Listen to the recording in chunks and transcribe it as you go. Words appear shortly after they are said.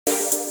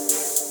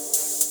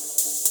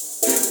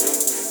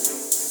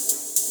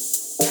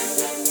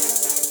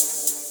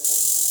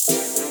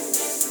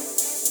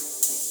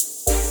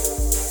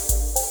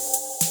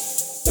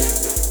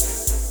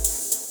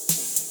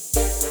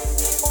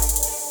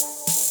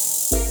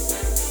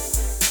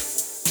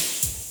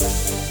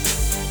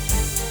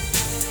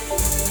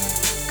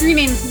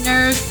Greetings,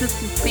 nerds. This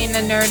is Being a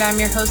Nerd. I'm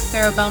your host,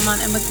 Sarah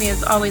Belmont, and with me,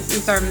 as always,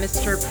 is our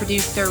Mr.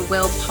 Producer,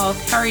 Will Polk.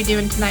 How are you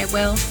doing tonight,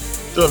 Will?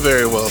 Doing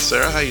very well,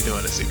 Sarah. How are you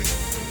doing this evening?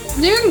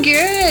 Doing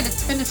good.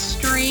 It's been a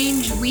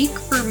strange week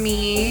for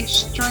me.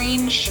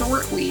 Strange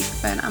short week,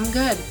 but I'm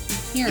good.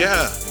 I'm here.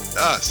 Yeah,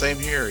 same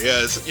here.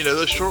 Yeah,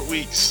 those short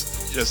weeks,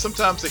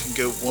 sometimes they can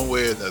go one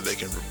way or another. They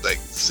can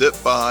zip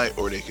by,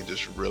 or they can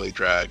just really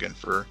drag. And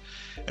for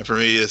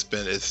me,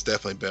 it's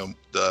definitely been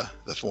the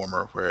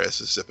former,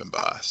 whereas it's zipping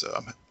by. So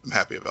I'm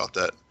happy about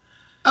that.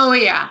 Oh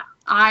yeah,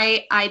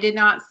 I did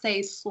not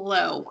say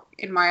slow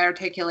in my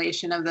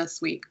articulation of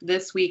this week.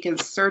 This week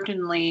is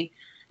certainly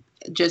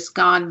just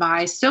gone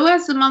by. So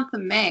has the month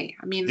of May.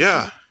 I mean,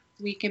 yeah,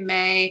 week in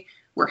May,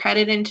 we're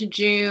headed into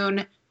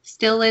June.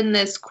 Still in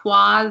this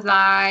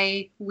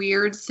quasi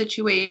weird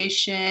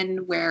situation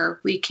where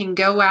we can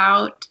go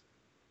out,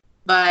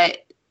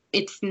 but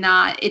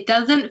it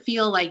doesn't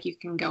feel like you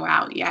can go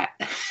out yet.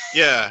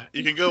 Yeah,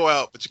 you can go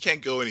out, but you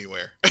can't go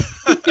anywhere.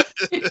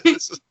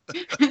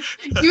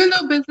 Even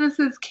though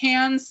businesses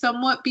can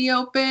somewhat be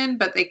open,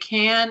 but they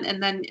can,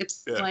 and then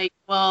it's like,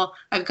 well,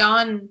 I've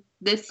gone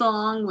this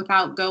long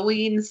without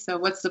going, so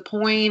what's the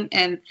point?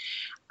 And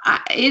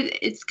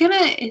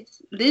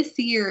this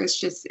year is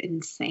just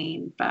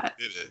insane, but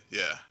it is.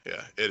 Yeah,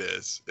 it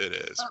is.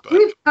 But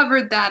we've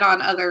covered that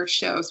on other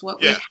shows.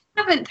 What we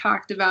haven't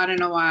talked about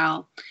in a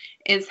while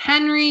is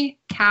Henry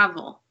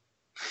Cavill.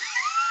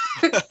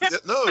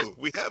 No,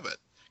 we haven't.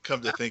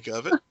 Come to think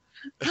of it.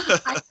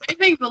 I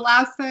think the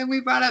last time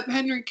we brought up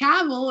Henry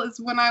Cavill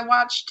is when I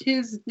watched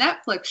his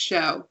Netflix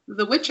show,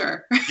 The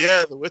Witcher.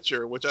 Yeah, The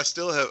Witcher, which I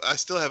still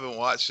haven't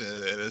watched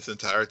in its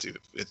entirety.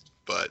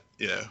 But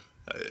it's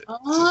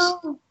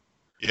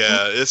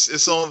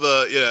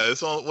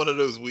on one of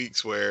those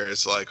weeks where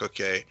it's like,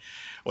 okay,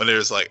 when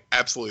there's like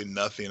absolutely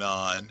nothing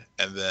on,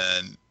 and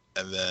then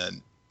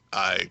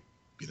I,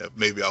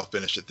 maybe I'll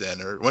finish it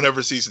then, or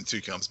whenever season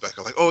 2 comes back,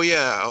 I'm like, oh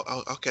yeah,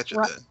 I'll catch it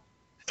then.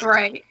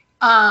 Right.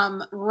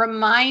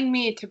 Remind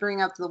me to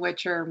bring up The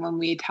Witcher when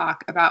we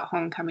talk about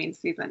Homecoming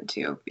season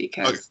 2,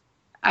 because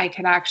I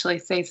can actually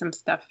say some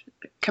stuff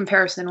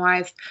comparison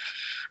wise.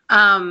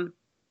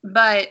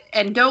 But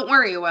don't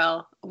worry,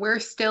 Will, we're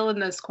still in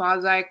this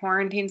quasi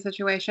quarantine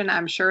situation.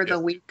 I'm sure the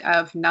week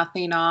of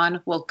nothing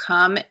on will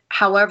come.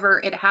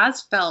 However, it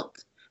has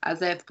felt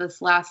as if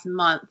this last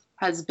month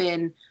has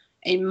been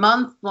a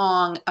month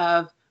long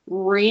of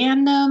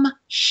random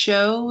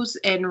shows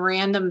and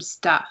random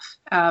stuff.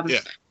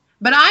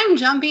 But I'm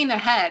jumping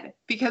ahead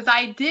because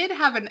I did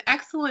have an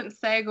excellent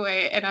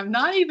segue, and I'm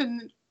not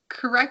even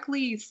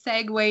correctly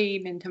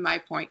segueing into my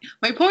point.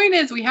 My point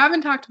is, we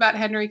haven't talked about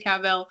Henry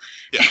Cavill.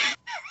 Yeah.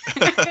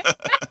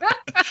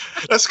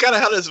 That's kind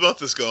of how this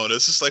month is going.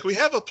 It's just like we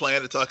have a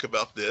plan to talk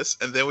about this,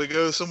 and then we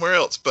go somewhere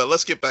else. But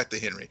let's get back to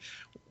Henry.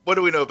 What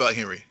do we know about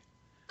Henry?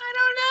 I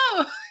don't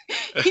know.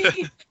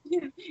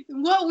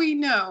 What we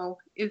know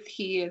is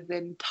he is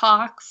in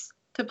talks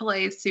to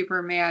play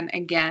Superman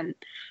again.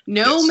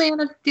 No Man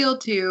of Steel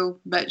 2,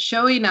 but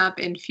showing up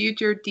in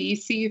future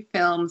DC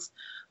films,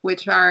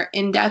 which are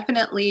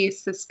indefinitely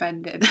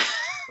suspended.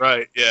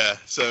 Right, yeah.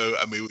 So,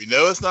 I mean, we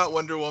know it's not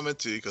Wonder Woman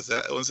 2 because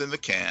that one's in the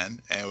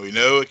can. And we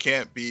know it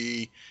can't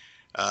be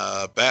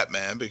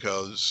Batman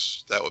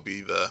because that would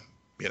be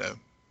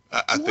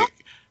I think...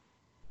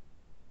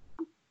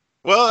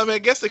 Well, I mean, I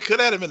guess they could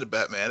add him into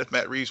Batman if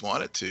Matt Reeves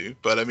wanted to,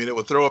 but I mean, it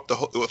would throw off the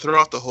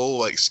whole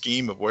like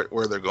scheme of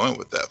where they're going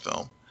with that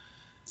film.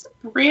 It's a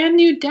brand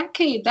new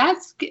decade.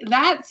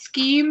 That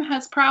scheme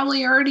has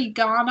probably already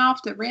gone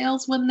off the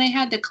rails when they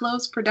had to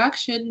close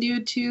production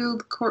due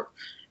to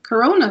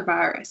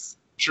coronavirus.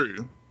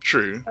 True.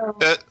 Who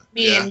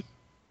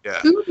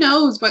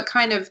knows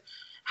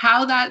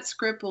how that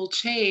script will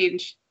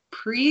change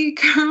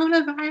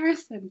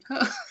pre-coronavirus and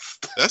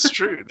post. That's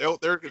true.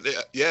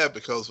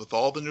 Because with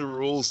all the new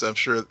rules, I'm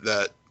sure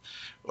that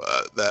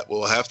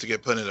will have to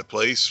get put into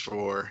place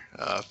for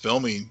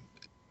filming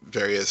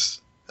various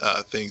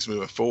things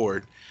moving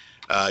forward.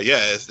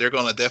 They're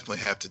going to definitely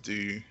have to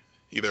do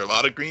either a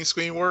lot of green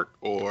screen work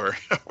or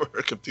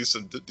do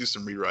some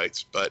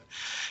rewrites. But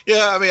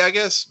yeah, I mean, I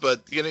guess.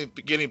 But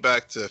getting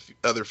back to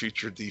other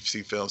future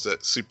DC films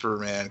that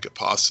Superman could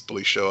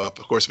possibly show up.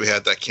 Of course, we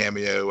had that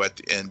cameo at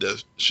the end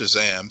of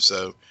Shazam.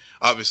 So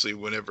obviously,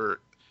 when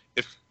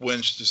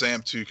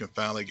Shazam 2 can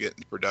finally get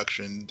into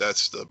production,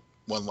 that's the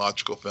one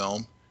logical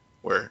film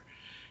where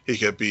he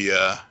could be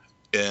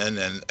in,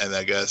 and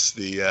I guess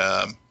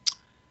the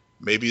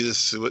maybe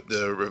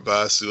the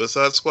revised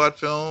Suicide Squad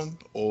film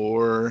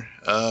or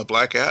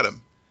Black Adam.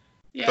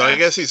 Yeah. But I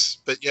guess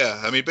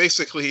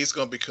basically he's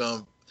going to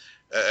become,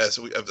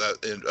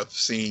 I've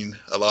seen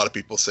a lot of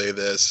people say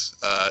this,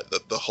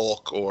 the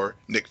Hulk or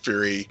Nick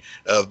Fury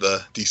of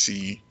the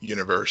DC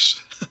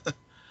universe.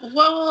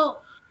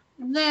 Well,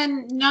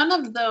 then none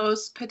of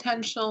those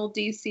potential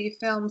DC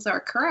films are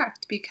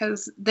correct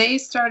because they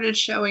started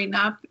showing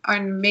up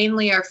and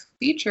mainly are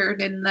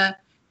featured in the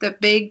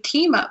big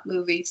team-up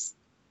movies.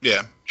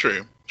 Yeah,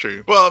 true.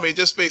 Well, I mean,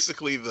 just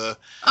basically the...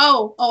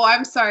 Oh,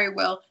 I'm sorry,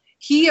 Will.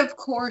 he of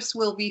course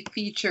will be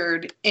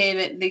featured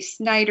in the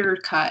Snyder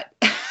Cut.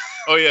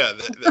 Oh yeah.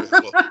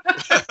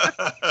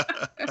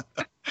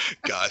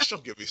 Gosh,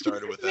 don't get me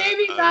started with that.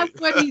 Maybe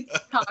that's what he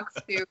talks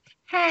to.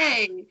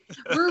 Hey,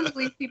 we're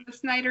releasing the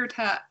Snyder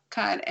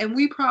Cut, and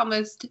we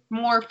promised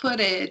more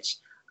footage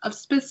of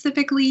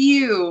specifically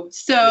you.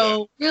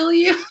 So will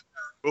you?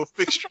 We'll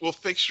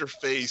fix your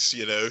face,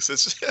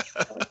 since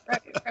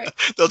Right.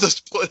 they'll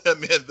just put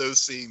him in those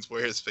scenes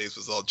where his face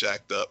was all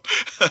jacked up.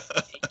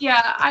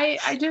 Yeah,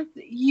 I just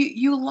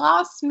you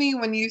lost me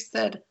when you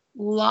said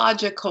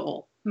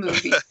logical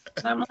movie.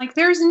 And I'm like,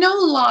 there's no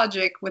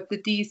logic with the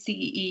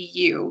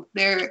DCEU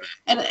there,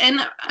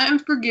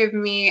 and forgive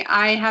me,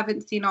 I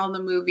haven't seen all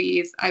the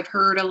movies. I've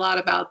heard a lot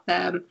about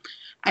them.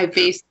 I've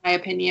based my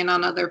opinion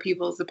on other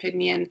people's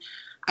opinion.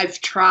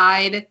 I've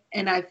tried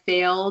and I've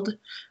failed,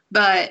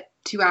 but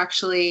to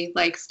actually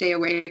like stay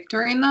awake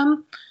during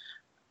them.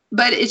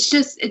 But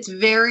it's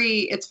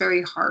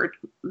very hard.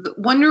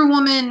 Wonder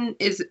Woman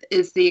is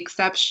the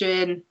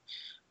exception,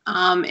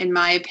 in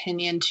my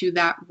opinion, to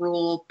that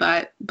rule.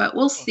 But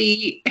we'll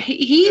see.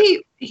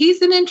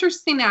 He's an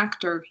interesting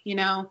actor,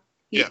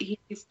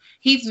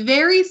 He's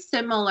very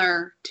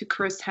similar to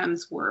Chris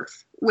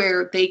Hemsworth,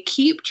 where they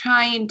keep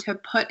trying to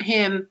put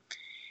him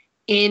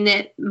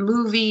in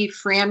movie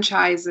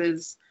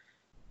franchises,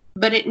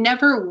 but it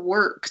never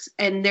works.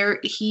 And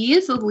he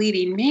is a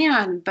leading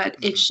man, but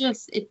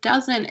it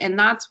doesn't. And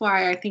that's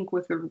why I think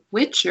with The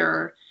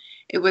Witcher,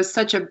 it was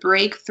such a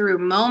breakthrough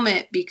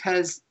moment,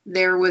 because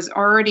there was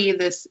already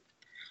this,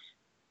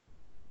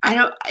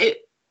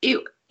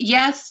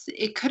 yes,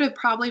 it could have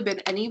probably been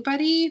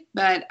anybody,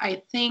 but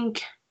I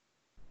think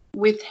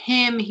with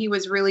him, he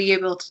was really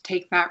able to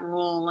take that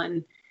role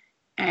and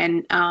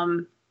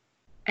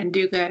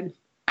do good.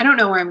 I don't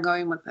know where I'm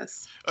going with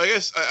this. I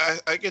guess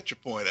I get your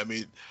point. I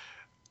mean,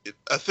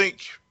 I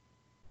think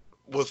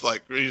with,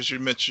 like, as you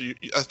mentioned,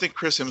 I think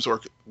Chris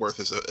Hemsworth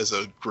is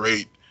a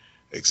great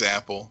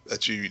example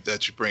that you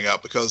bring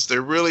up, because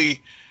they're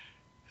really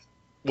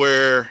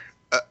where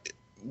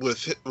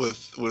with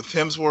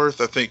Hemsworth,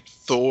 I think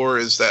Thor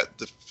is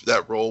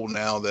that role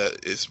now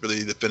that is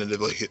really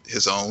definitively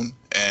his own,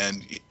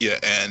 and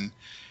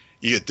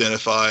you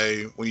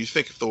identify when you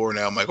think of Thor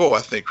now. I'm like, oh, I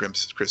think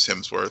Chris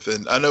Hemsworth,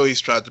 and I know he's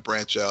tried to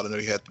branch out. I know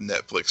he had the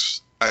Netflix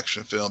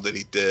action film that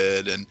he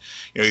did, and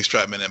he's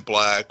tried Men in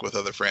Black with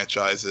other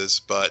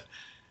franchises, but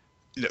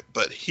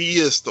he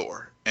is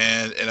Thor,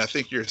 and I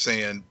think you're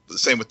saying the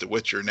same with The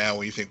Witcher. Now,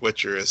 when you think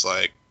Witcher is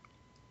like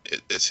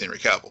it's Henry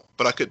Cavill,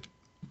 but I could,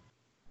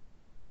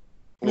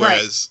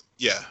 whereas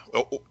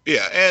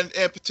and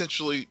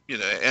potentially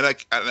and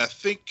I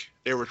think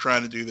they were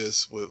trying to do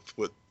this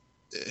with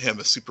him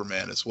as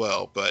Superman as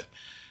well, but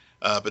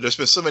there's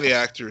been so many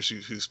actors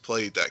who's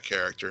played that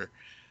character,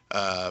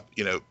 and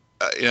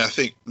I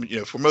think,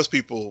 for most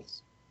people,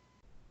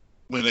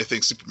 when they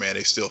think Superman,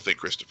 they still think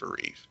Christopher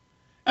Reeve.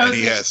 And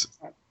he has.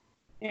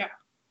 Yeah.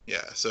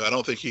 Yeah. So I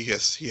don't think he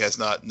has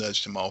not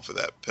nudged him off of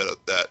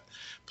that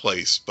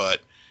place.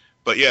 But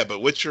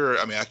Witcher,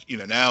 I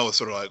mean, now it's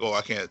sort of like, oh,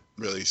 I can't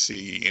really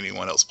see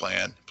anyone else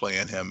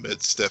playing him.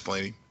 It's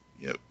definitely,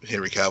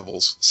 Henry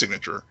Cavill's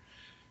signature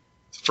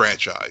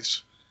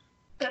franchise.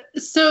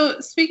 So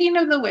speaking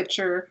of The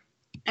Witcher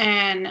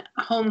and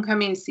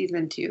Homecoming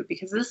season 2,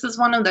 because this is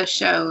one of the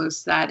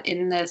shows that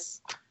in this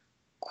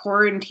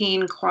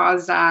quarantine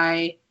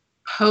quasi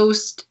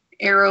post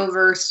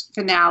Arrowverse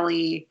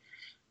finale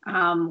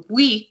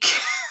week,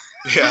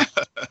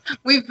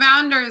 we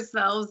found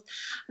ourselves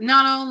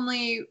not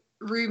only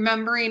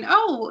remembering,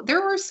 oh,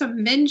 there were some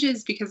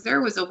binges, because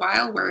there was a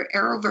while where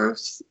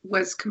Arrowverse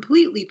was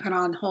completely put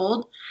on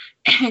hold.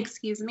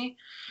 Excuse me.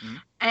 Mm-hmm.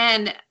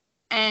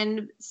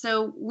 And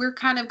so we're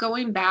kind of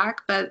going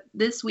back, but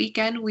this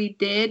weekend we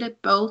did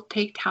both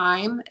take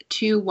time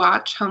to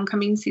watch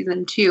Homecoming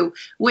season 2,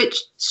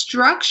 which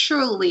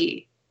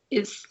structurally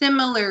is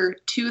similar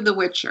to The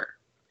Witcher.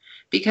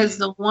 Because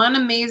the one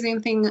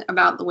amazing thing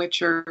about The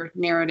Witcher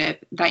narrative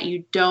that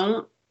you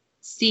don't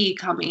see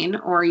coming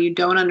or you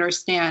don't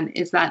understand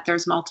is that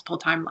there's multiple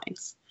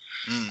timelines.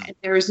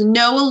 There's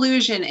no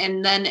illusion.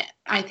 And then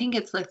I think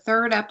it's the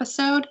third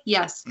episode.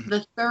 Yes,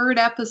 the third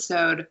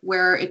episode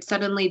where it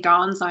suddenly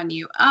dawns on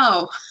you,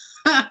 oh,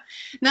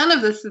 none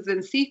of this is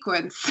in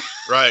sequence.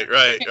 Right.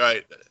 Great.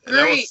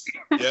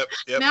 Yep.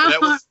 Now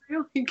I'm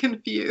really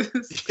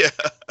confused. Yeah.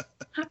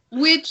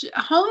 Which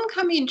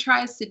Homecoming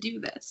tries to do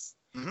this.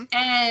 Mm-hmm.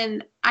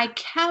 And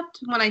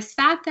when I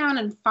sat down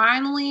and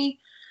finally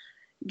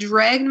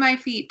dragged my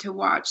feet to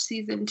watch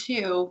season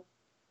 2,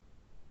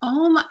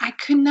 I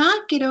could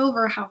not get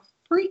over how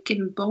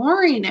freaking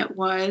boring it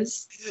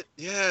was.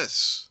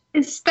 Yes.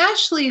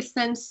 Especially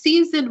since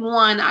season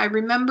 1, I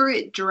remember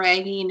it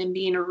dragging and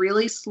being a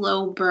really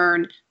slow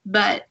burn,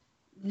 but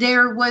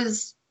there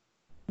was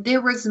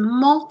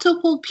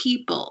multiple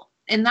people,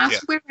 and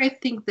that's where I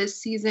think this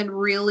season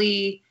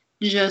really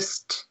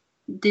just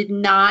did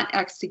not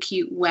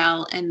execute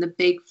well. And the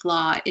big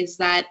flaw is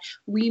that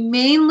we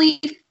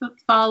mainly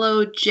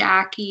followed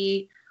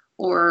Jackie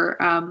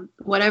or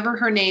whatever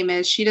her name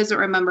is. She doesn't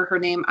remember her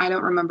name. I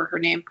don't remember her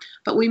name.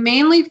 But we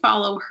mainly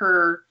follow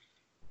her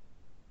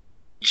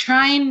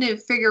trying to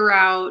figure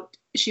out.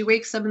 She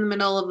wakes up in the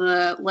middle of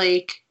the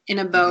lake in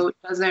a boat,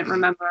 doesn't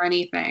remember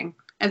anything.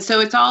 And so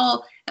it's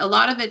all, a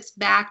lot of it's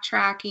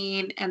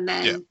backtracking, and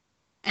then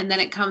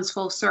it comes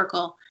full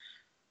circle.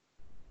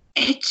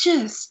 It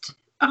just,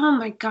 oh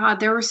my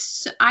God,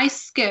 I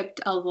skipped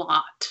a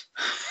lot.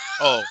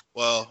 Oh,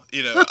 well,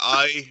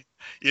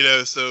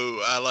 so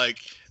I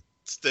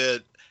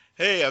said,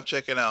 hey, I'm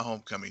checking out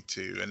Homecoming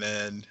 2.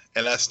 And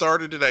I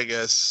started it, I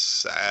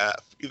guess,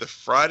 either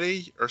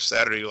Friday or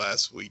Saturday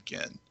last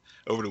weekend,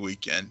 over the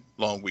weekend,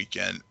 long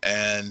weekend.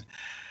 And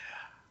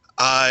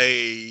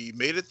I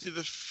made it through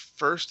the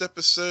first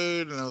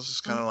episode, and I was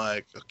just kind of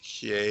like,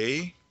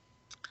 okay,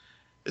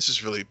 this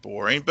is really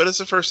boring, but it's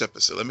the first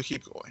episode. Let me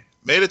keep going.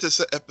 Made it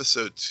to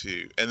episode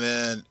 2, and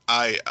then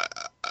I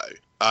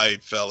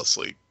fell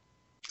asleep.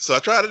 So I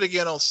tried it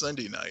again on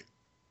Sunday night,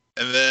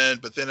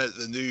 but then at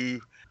the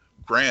new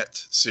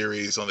Grant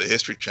series on the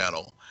History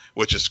Channel,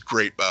 which is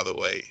great, by the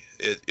way.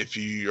 If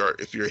you're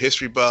a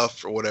history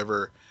buff or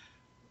whatever,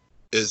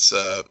 it's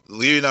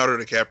Leonardo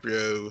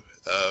DiCaprio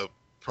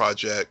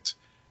project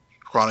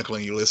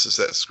chronicling Ulysses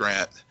S.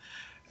 Grant,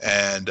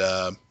 and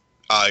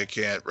I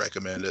can't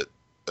recommend it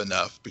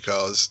enough,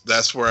 because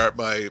that's where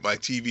my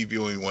TV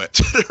viewing went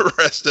the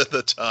rest of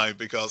the time,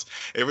 because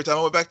every time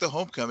I went back to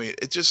Homecoming,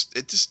 it just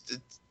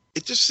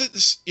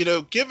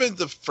given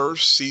the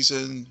first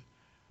season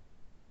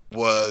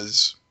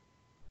was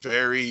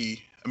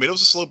very, it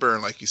was a slow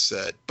burn, like you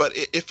said, but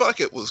it felt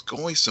like it was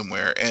going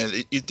somewhere,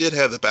 and it did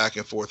have the back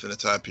and forth in the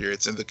time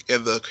periods, and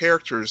the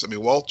characters.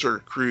 Walter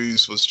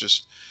Cruz was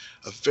just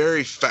a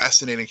very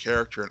fascinating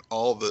character,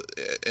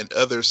 and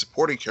other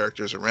supporting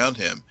characters around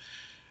him.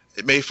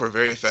 It made for a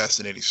very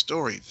fascinating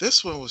story.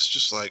 This one was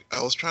just like,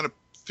 I was trying to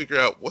figure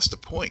out, what's the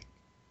point?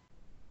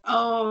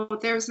 Oh,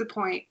 there's the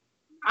point.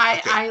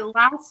 I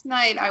last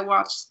night I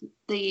watched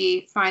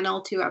the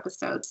final 2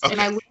 episodes, and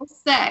I will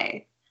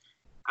say,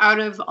 out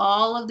of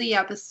all of the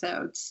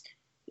episodes,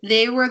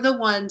 they were the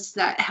ones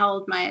that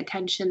held my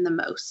attention the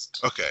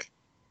most.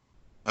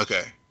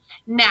 Okay.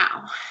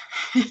 Now,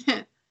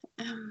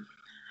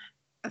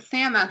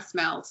 Sam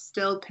Esmail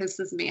still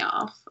pisses me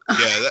off.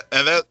 Yeah,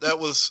 that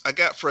was, I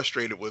got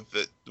frustrated with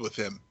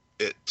him.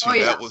 Too. Oh,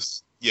 yeah. That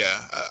was,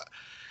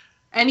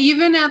 and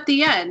even at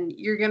the end,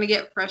 you're going to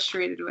get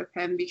frustrated with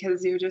him,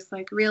 because you're just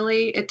like,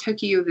 really? It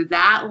took you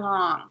that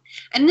long?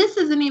 And this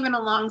isn't even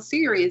a long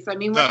series.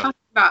 We're talking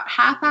about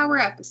half-hour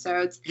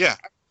episodes. Yeah.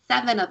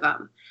 7 of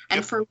them.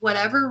 And for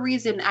whatever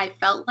reason, I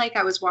felt like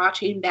I was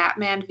watching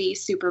Batman v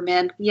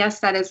Superman. Yes,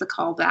 that is a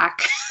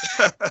callback.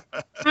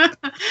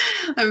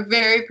 I'm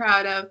very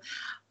proud of.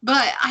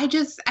 But I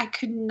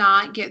could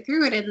not get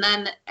through it.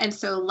 And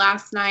so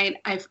last night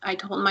I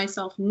told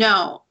myself,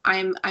 no,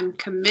 I'm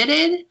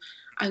committed.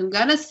 I'm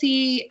going to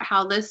see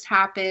how this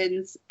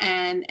happens.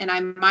 And I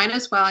might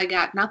as well. I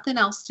got nothing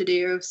else to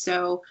do.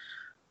 So,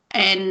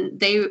 and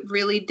they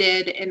really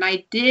did. And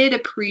I did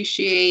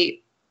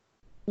appreciate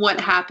what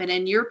happened.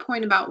 And your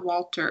point about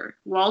Walter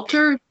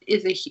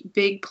is a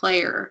big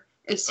player,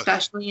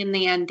 especially in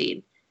the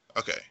ending.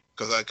 Okay.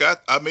 Because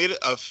I've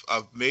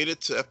made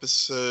it to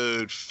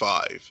episode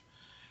 5.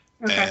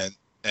 Okay.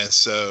 And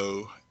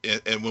so,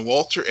 and when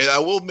Walter, and I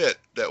will admit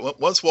that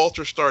once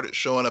Walter started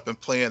showing up and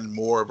playing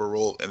more of a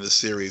role in the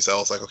series, I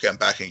was like, okay, I'm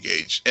back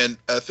engaged. And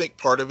I think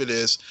part of it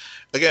is,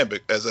 again,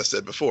 as I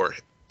said before,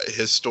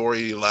 his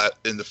story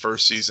in the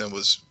first season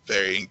was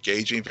very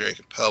engaging, very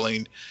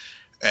compelling.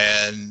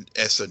 And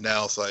so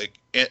now it's like,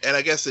 and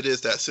I guess it is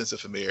that sense of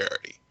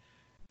familiarity.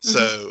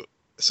 Mm-hmm.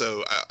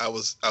 So I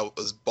was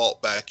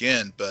bought back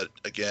in, but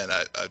again,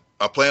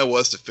 my plan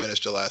was to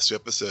finish the last 2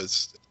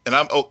 episodes, and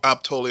I'm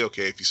totally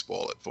okay if you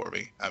spoil it for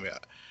me.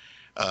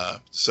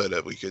 So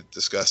that we could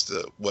discuss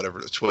the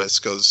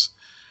twist, because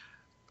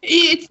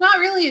it's not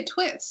really a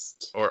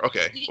twist.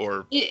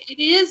 It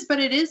is, but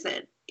it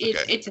isn't.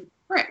 It's a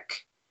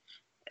trick,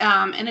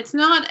 and it's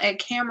not a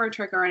camera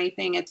trick or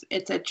anything.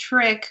 It's a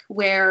trick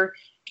where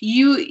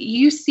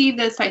you see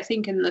this, I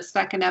think, in the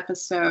second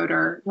episode,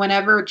 or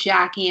whenever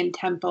Jackie and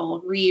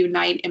Temple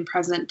reunite in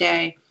present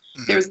day.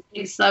 Mm-hmm. There's a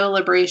big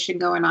celebration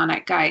going on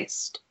at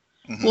Geist.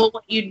 Mm-hmm. Well,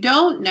 what you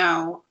don't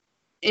know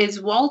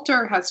is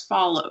Walter has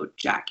followed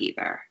Jackie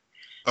there.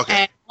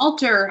 Okay. And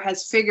Walter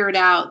has figured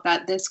out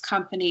that this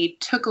company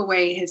took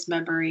away his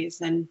memories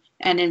and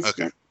is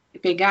a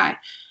big guy.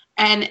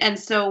 And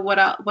so what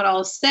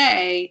I'll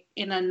say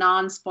in a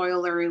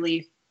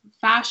non-spoilerly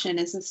fashion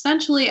is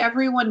essentially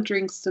everyone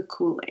drinks the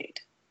Kool-Aid.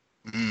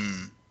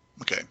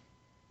 Okay.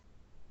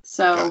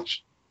 So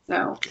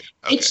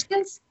it's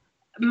just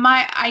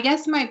I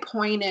guess my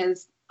point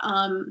is,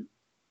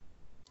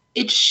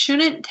 it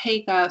shouldn't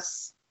take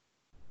us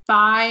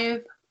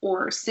 5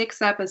 or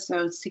 6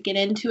 episodes to get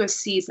into a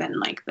season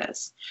like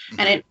this. Mm-hmm.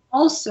 And it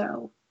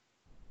also,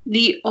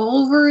 the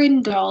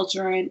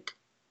overindulgent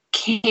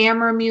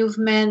camera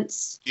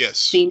movements,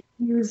 yes, the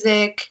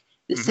music,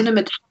 the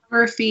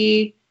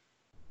cinematography,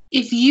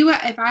 if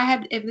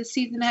the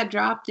season had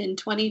dropped in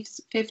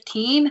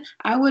 2015,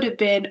 I would have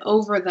been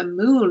over the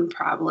moon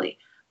probably.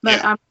 But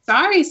Yeah. I'm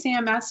sorry,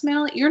 Sam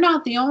Esmail, you're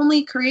not the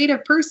only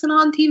creative person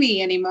on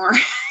TV anymore.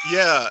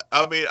 Yeah,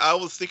 I mean, I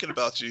was thinking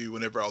about you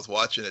whenever I was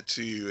watching it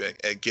too,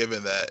 and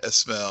given that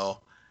Esmail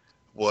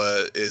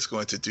is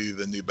going to do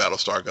the new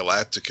Battlestar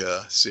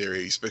Galactica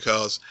series,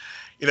 because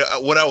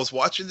when I was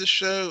watching this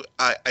show,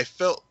 I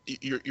felt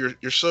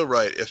you're so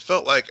right. It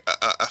felt like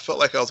I felt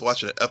like I was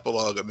watching an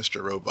epilogue of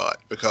Mr.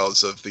 Robot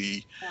because of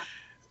the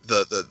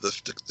the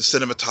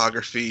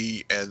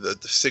cinematography and the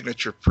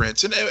signature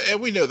prints, and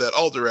we know that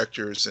all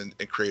directors and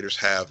creators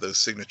have those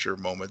signature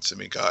moments. I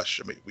mean, gosh,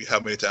 how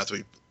many times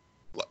we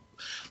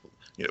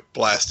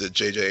blasted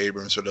J.J.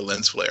 Abrams for the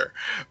lens flare,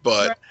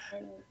 but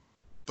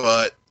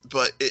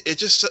it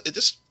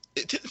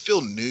didn't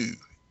feel new,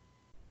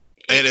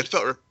 and it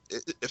felt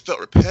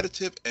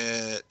repetitive,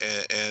 and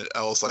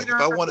I was like,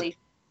 Literally.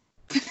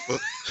 if I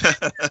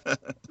wanted.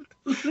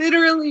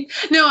 Literally.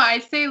 No, I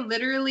say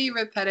literally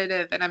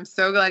repetitive, and I'm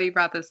so glad you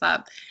brought this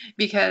up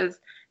because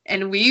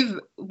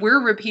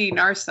we're repeating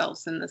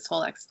ourselves in this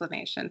whole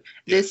explanation.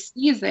 Yeah. This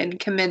season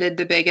committed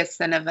the biggest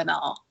sin of it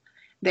all.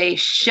 They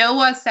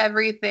show us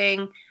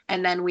everything,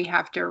 and then we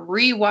have to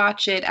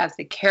rewatch it as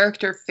the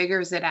character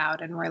figures it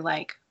out, and we're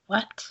like,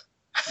 what?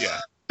 Yeah.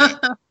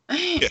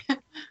 Yeah.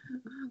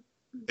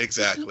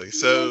 Exactly.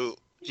 So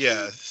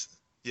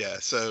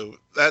so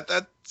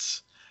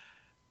that's,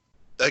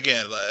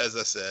 again, as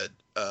I said,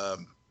 I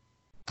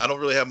don't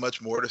really have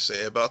much more to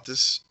say about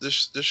this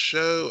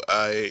show.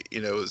 If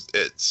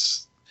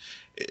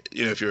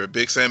you're a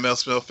big Sam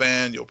Esmail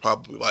fan, you'll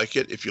probably like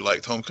it. If you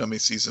liked Homecoming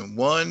season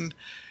 1,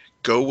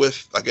 go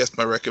with, I guess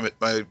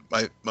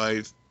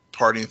my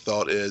parting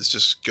thought is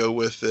just go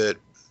with it.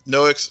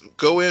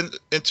 Go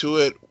into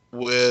it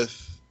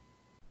with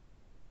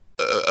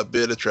a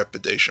bit of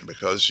trepidation,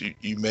 because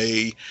you're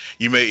going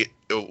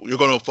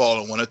to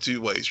fall in one of two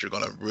ways. You're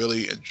going to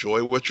really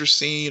enjoy what you're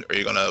seeing, or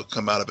you're going to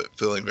come out of it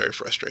feeling very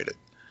frustrated.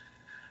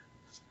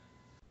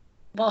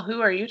 Well,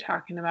 who are you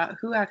talking about?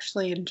 Who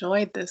actually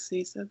enjoyed this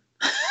season?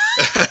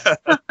 I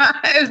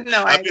have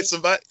no idea. I mean,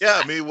 somebody.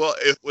 Yeah, I mean, well,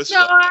 it was.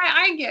 No,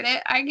 I get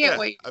it. I get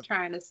what you're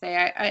trying to say.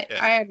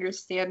 I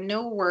understand.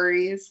 No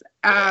worries.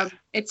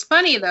 It's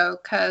funny though,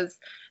 because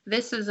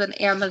this is an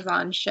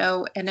Amazon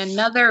show, and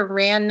another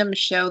random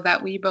show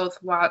that we both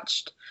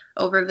watched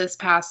over this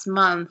past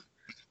month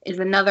is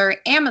another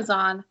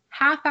Amazon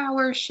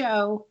half-hour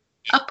show,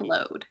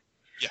 Upload.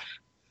 Yeah.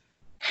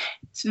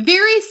 It's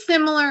very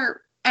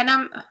similar,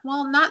 and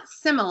not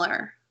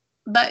similar,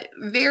 but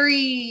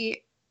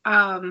very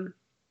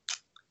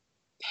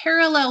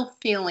parallel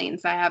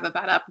feelings I have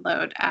about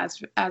Upload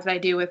as I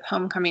do with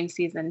Homecoming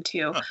season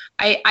 2. Huh.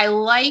 I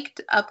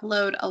liked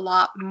Upload a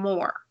lot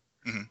more.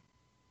 Mm-hmm.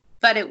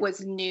 But it was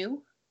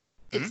new.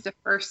 It's the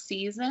first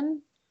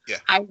season. Yeah.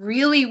 I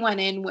really went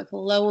in with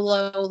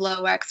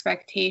low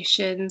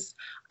expectations.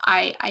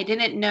 I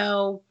didn't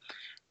know.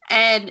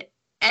 And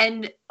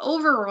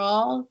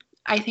overall,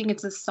 I think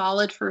it's a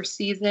solid first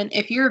season.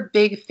 If you're a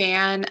big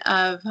fan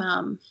of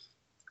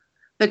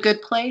The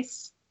Good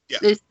Place,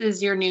 this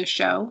is your new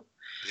show.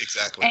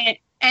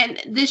 Exactly.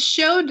 And this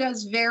show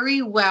does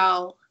very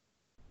well,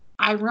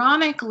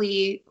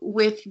 ironically,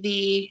 with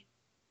the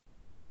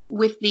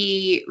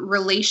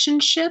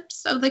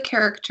relationships of the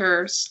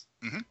characters,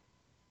 mm-hmm.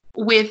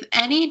 with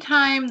any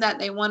time that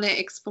they want to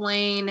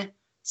explain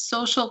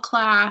social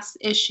class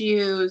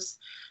issues,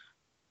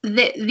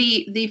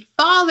 the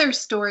father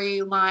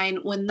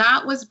storyline, when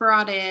that was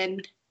brought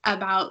in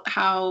about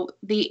how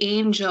the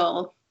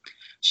angel,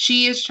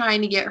 she is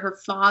trying to get her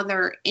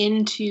father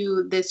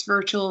into this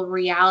virtual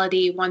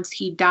reality once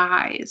he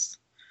dies.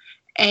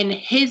 And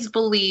his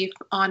belief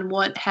on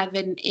what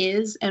heaven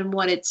is and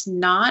what it's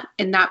not,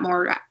 and that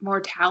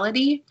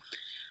mortality.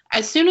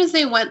 As soon as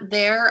they went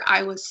there,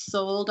 I was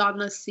sold on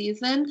this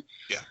season.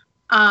 Yeah.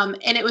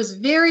 And it was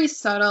very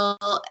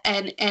subtle,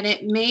 and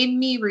it made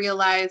me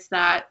realize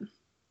that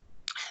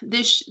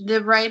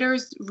the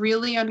writers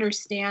really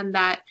understand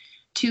that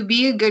to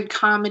be a good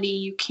comedy,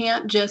 you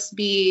can't just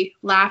be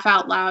laugh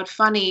out loud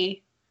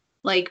funny,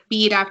 like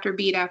beat after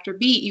beat after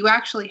beat. You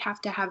actually have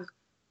to have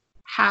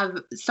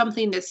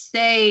something to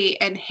say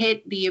and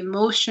hit the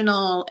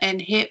emotional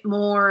and hit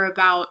more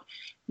about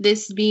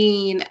this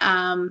being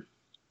a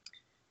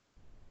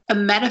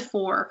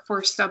metaphor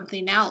for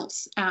something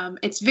else.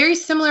 It's very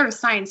similar to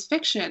science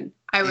fiction,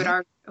 I would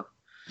argue.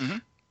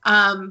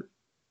 Mm-hmm.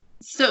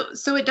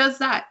 So it does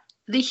that.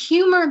 The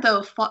humor,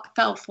 though,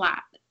 fell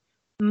flat.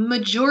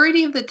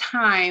 Majority of the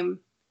time,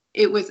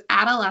 it was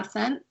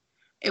adolescent.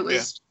 It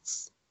was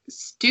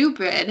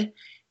stupid,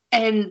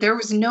 and there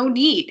was no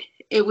need.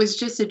 It was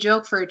just a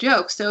joke for a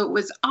joke. So it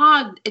was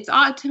odd. It's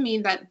odd to me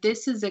that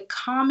this is a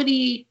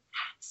comedy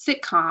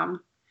sitcom,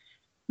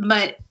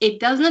 but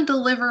it doesn't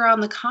deliver on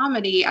the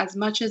comedy as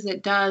much as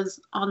it does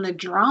on the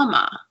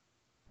drama.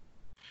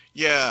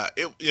 Yeah,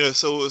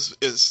 so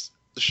the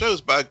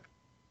show's by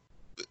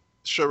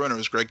showrunner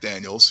is Greg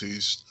Daniels,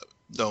 who's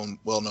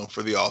well known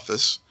for The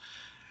Office,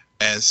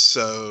 and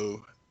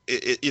so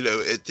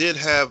it did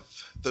have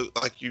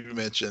like you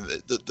mentioned,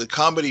 the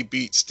comedy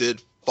beats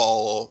did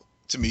fall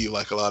to me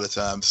like a lot of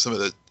times. Some of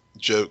the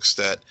jokes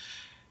that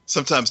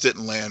sometimes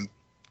didn't land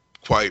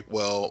quite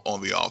well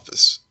on The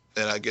Office,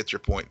 and I get your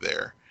point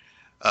there.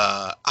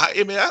 I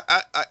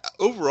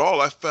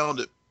overall I found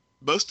it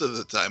most of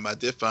the time I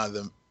did find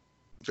them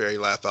very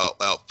laugh out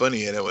loud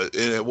funny, and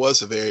it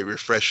was a very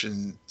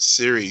refreshing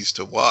series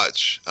to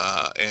watch.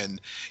 And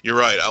you're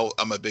right,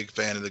 I'm a big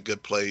fan of The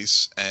Good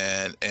Place,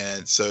 and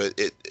so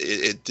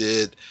it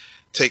did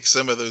take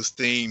some of those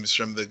themes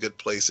from The Good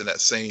Place in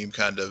that same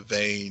kind of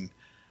vein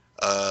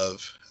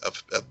of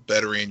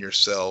bettering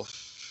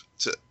yourself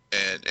to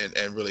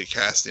and really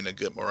casting a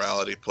good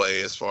morality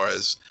play as far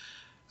as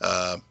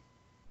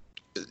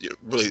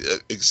really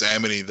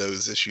examining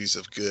those issues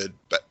of good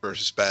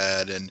versus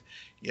bad and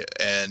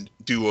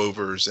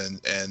do-overs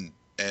and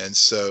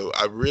so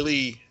I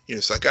really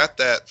so I got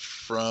that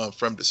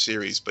from the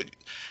series, but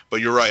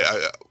you're right.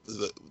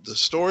 The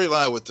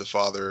storyline with the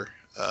father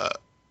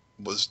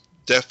was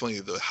definitely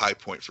the high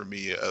point for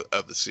me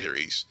of the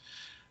series,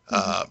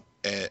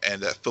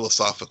 and that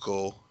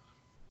philosophical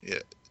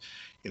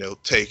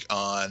take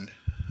on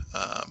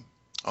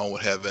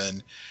what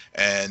heaven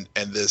and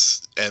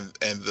this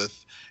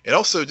and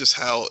also just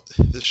how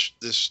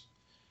this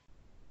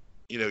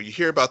you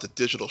hear about the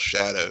digital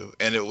shadow,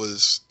 and it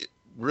was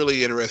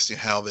really interesting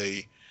how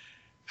they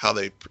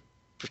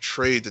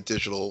portrayed the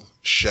digital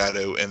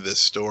shadow in this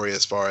story,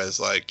 as far as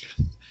like,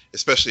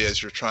 especially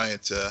as you're trying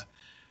to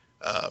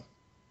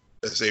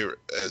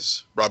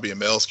as Robbie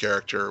Amell's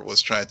character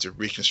was trying to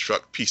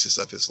reconstruct pieces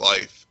of his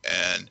life,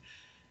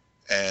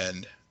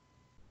 and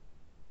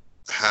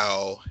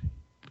how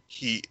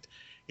he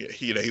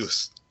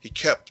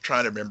kept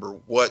trying to remember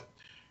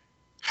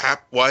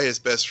why his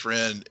best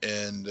friend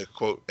in the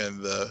quote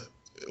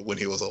when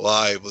he was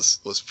alive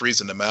was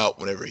freezing him out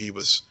whenever he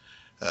was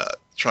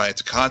trying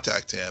to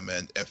contact him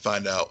and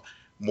find out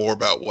more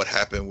about what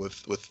happened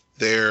with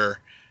their,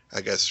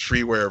 I guess,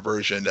 freeware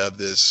version of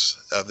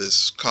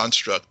this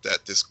construct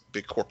that this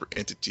big corporate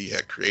entity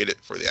had created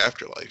for the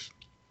afterlife.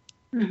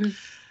 Mm-hmm.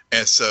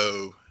 And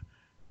so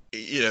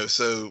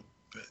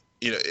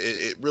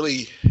it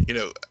really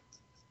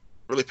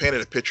really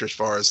painted a picture as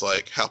far as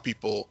like how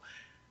people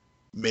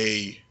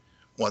may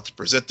want to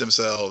present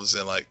themselves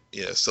in like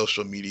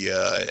social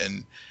media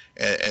and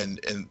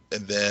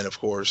then of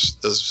course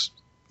those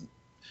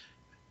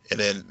and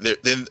then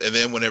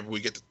whenever we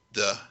get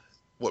the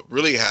what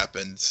really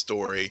happened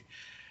story,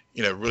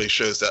 really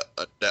shows that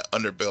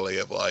underbelly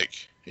of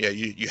like,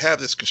 you have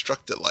this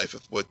constructed life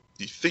of what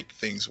you think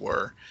things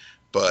were,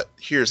 but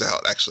here's how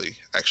it actually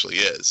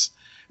is.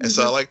 And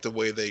so I like the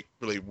way they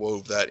really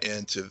wove that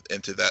into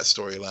that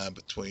storyline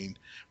between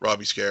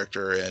Robbie's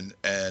character and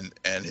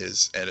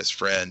his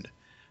friend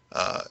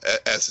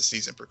as the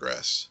season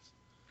progressed.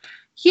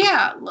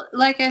 Yeah,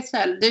 like I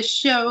said, this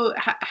show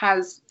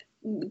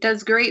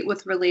does great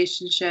with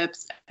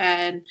relationships,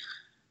 and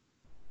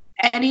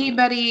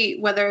anybody,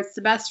 whether it's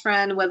the best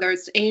friend, whether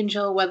it's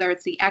Angel, whether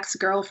it's the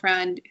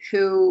ex-girlfriend,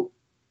 who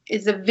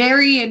is a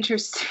very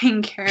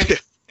interesting character.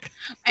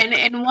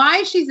 And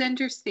why she's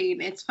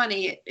interesting, it's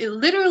funny. It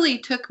literally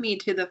took me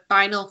to the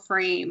final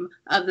frame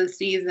of the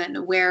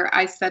season where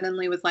I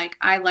suddenly was like,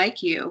 I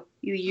like you.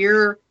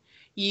 You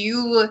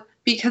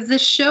because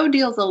this show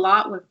deals a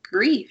lot with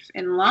grief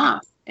and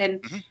loss,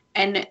 and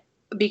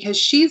because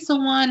she's the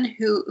one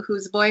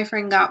whose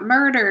boyfriend got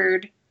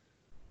murdered,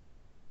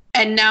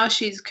 and now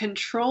she's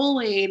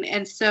controlling.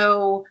 And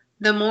so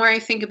the more I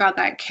think about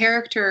that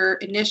character,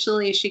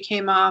 initially she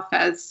came off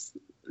as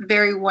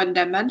very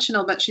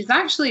one-dimensional, but she's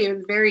actually a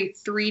very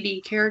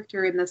 3D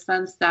character in the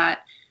sense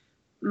that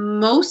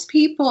most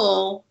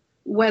people,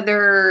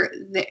 whether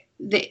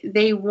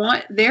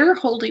they're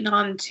holding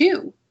on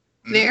too.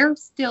 They're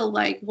still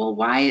like, well,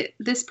 why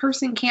this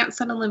person can't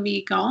suddenly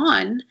be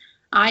gone?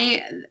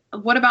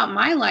 What about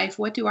my life?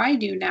 What do I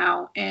do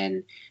now?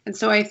 And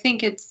so I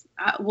think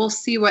we'll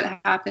see what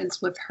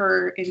happens with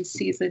her in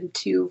season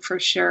 2 for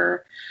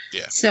sure.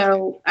 Yeah.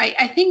 So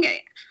I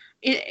think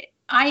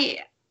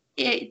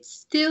it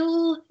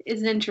still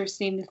is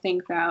interesting to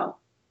think, though,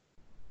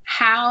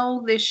 how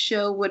this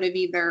show would have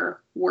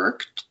either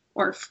worked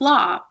or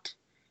flopped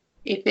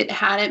if it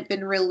hadn't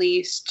been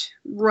released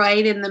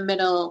right in the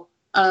middle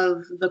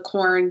of the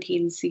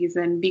quarantine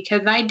season.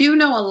 Because I do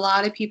know a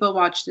lot of people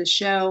watch this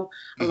show.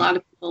 A lot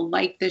of people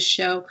like this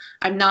show.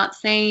 I'm not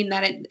saying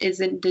that it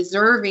isn't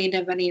deserving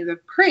of any of the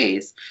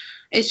praise.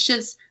 It's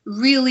just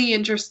really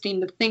interesting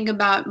to think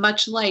about,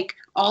 much like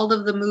all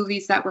of the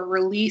movies that were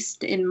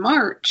released in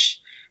March,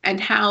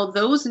 and how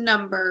those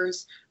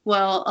numbers,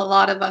 well, a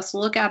lot of us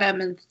look at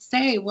them and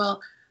say,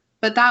 well,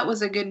 but that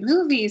was a good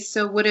movie,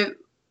 so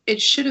it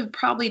should have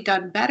probably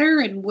done better,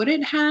 and would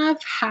it have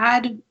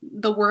had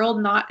the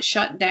world not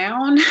shut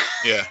down?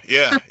 Yeah.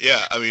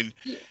 I mean,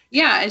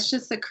 yeah, it's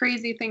just a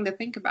crazy thing to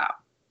think about.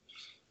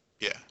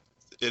 Yeah,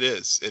 it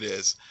is.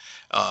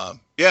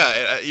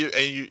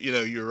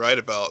 You're right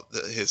about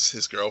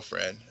his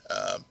girlfriend.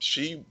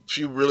 She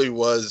really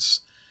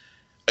was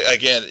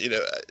again,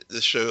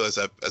 this show, as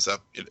I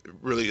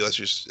really,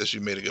 as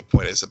you made a good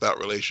point, it's about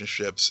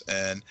relationships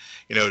and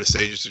the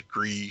stages of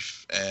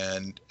grief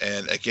and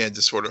again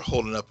just sort of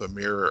holding up a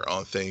mirror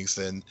on things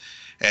and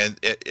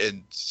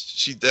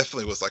she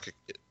definitely was like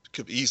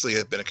could easily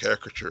have been a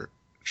caricature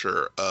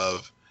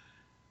of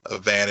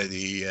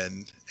vanity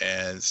and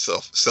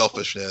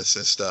selfishness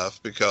and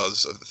stuff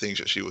because of the things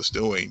that she was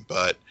doing,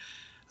 but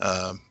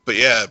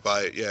yeah,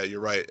 you're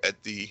right.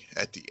 At the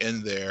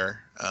end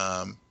there,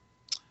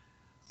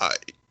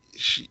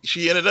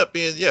 she ended up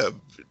being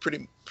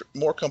pretty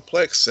more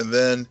complex, and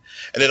then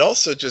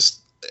also just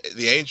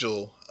the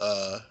angel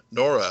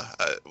Nora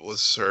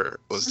was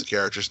the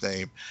character's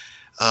name.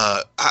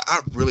 I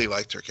really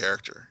liked her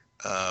character.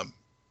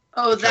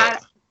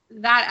 That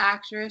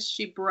actress,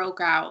 she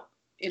broke out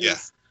in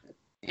this.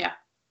 Yeah.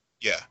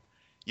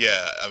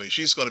 I mean,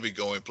 she's going to be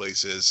going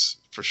places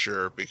for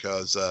sure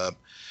because I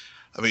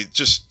mean,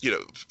 just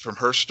from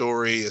her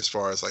story, as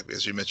far as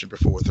as you mentioned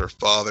before, with her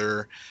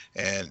father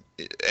and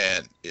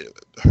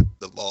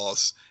the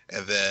loss,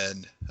 and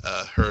then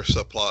her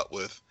subplot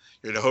with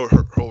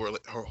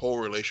her whole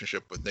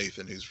relationship with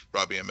Nathan, who's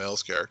Robbie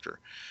Amell's character,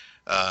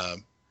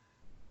 and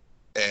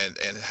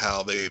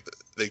how they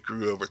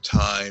grew over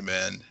time,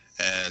 and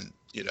I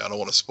don't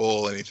want to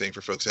spoil anything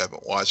for folks who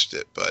haven't watched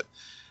it, but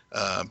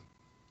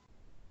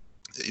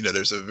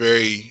there's a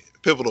very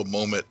pivotal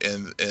moment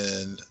in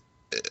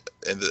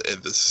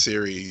the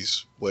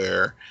series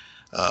where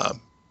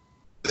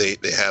they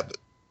have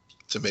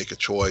to make a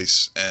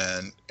choice,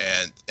 and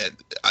I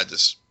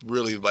just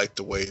really like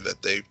the way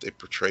that they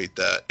portrayed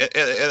that,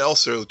 and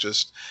also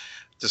just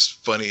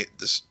funny,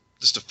 just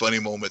the funny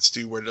moments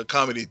too, where the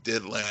comedy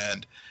did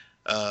land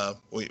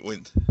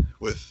when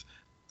with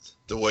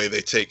the way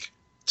they take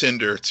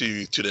Tinder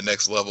to the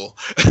next level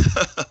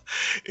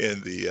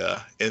in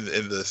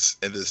this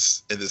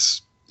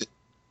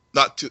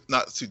not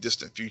too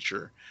distant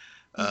future.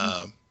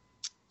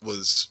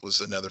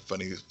 Was another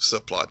funny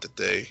subplot that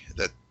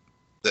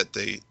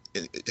they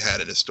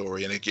had in the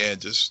story, and again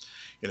just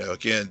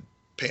again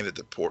painted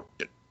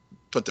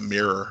put the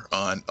mirror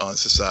on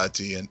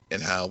society and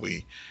how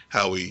we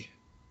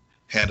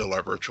handle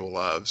our virtual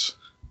lives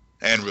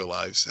and real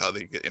lives, how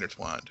they get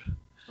intertwined.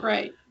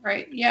 Right,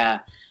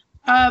 yeah.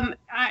 I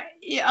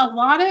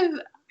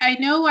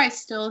know I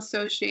still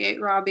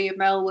associate Robbie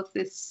Amell with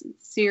this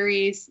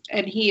series,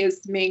 and he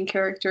is the main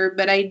character,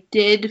 but I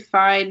did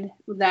find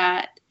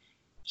that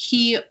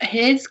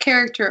his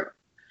character,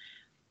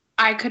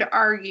 I could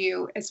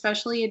argue,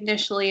 especially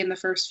initially in the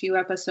first few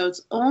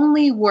episodes,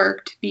 only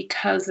worked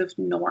because of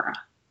Nora.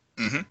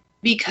 Mm-hmm.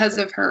 Because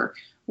of her.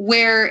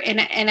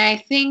 And I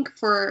think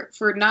for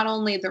not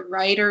only the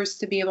writers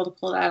to be able to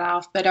pull that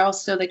off, but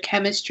also the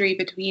chemistry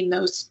between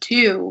those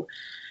two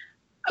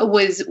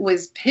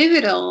was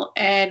pivotal,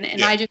 and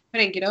I just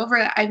couldn't get over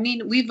it. I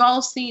mean, we've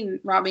all seen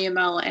Robbie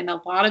Amell in a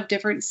lot of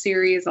different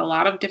series, a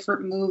lot of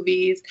different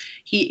movies.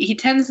 He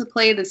tends to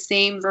play the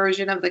same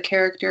version of the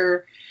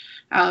character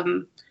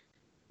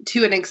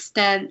to an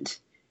extent,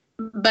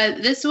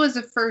 but this was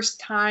the first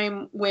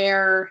time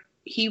where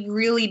he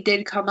really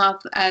did come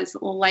up as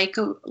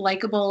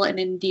likable and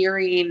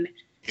endearing.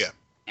 Yeah.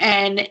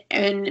 And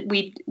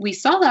we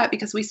saw that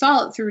because we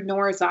saw it through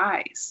Nora's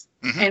eyes.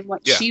 Mm-hmm. And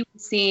what she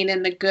was seeing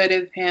and the good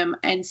of him.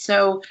 And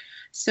so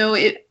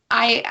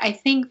I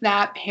think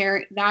that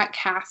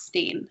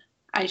casting,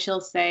 I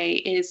shall say,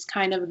 is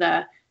kind of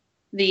the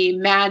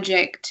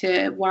magic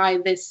to why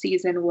this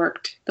season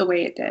worked the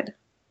way it did.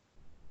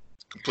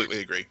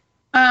 Completely agree.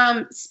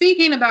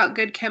 Speaking about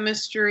good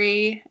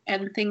chemistry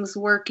and things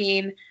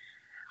working,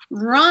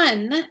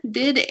 Run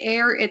did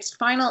air its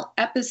final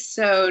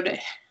episode.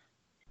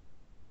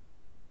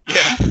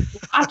 Yeah. I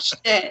watched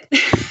it.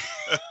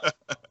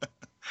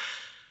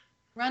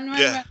 Run.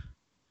 Yeah.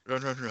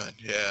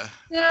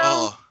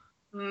 Oh.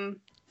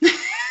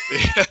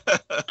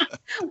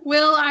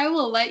 Will, I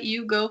will let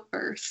you go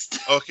first.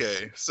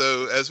 Okay,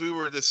 so as we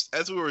were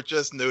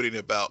just noting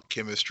about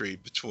chemistry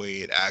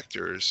between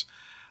actors,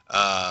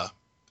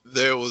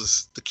 there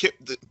was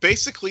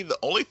basically the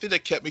only thing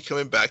that kept me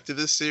coming back to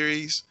this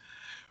series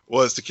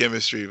was the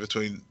chemistry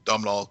between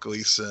Domhnall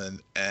Gleeson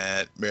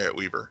and Merritt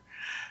Wever.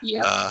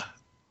 Yeah.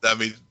 I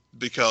mean,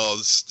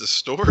 because the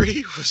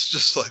story was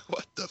just like,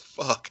 what the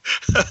fuck?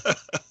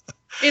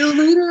 It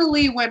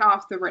literally went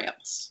off the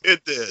rails.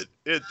 It did.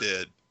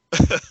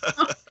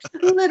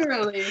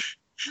 Literally.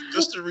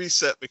 Just to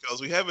reset, because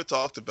we haven't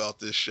talked about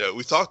this show.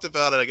 We talked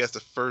about it, I guess, the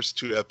first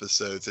two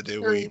episodes, and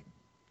then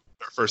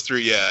first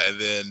three, yeah, and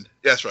then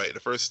that's right, the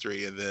first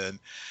three, and then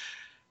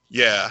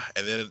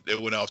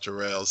it went off the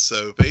rails.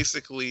 So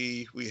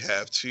basically, we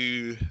have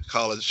two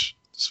college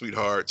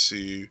sweethearts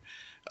who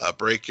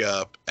break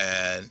up,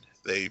 and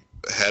they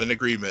had an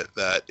agreement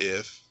that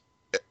if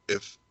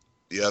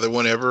the other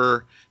one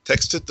ever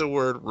texted the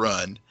word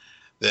run,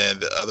 then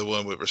the other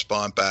one would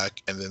respond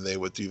back, and then they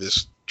would do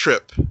this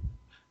trip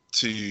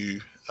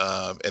to,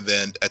 and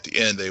then at the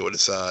end they would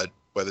decide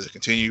whether to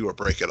continue or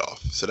break it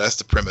off. So that's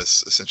the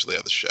premise essentially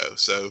of the show.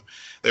 So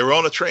they were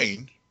on a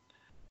train,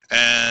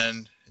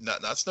 and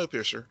not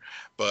Snowpiercer,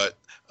 but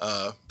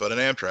an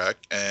Amtrak,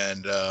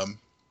 and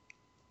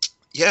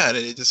yeah, and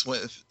it just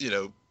went,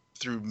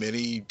 through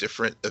many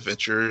different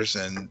adventures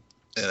and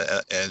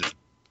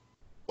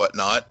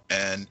whatnot,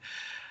 and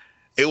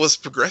it was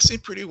progressing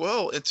pretty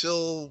well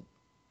until,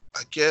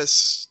 I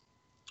guess,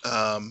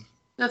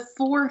 the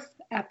fourth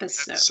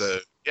episode. So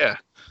yeah.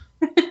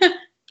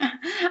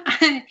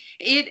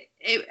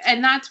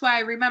 And that's why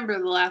I remember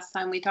the last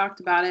time we talked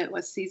about it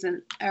was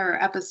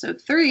episode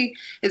 3,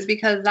 is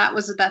because that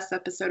was the best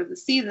episode of the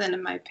season,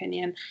 in my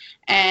opinion.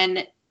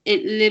 And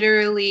it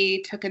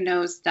literally took a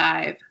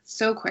nosedive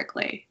so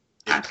quickly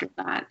after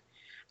that.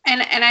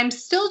 And I'm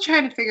still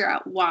trying to figure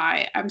out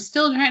why. I'm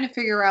still trying to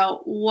figure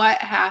out what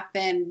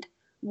happened,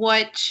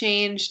 what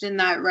changed in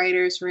that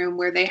writer's room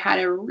where they had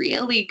a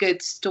really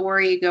good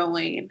story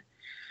going.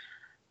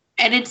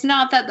 And it's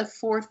not that the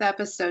fourth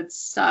episode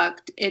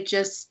sucked. It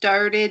just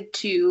started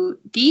to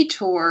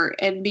detour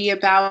and be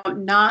about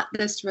not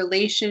this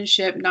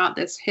relationship, not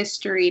this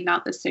history,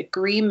 not this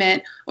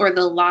agreement, or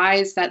the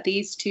lies that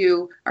these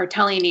two are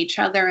telling each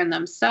other and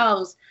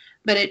themselves.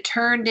 But it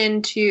turned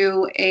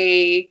into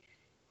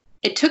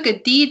it took a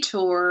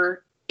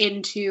detour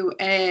into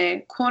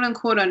a quote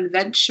unquote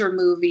adventure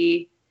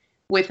movie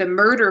with a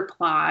murder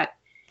plot.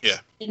 Yeah.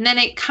 And then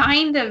it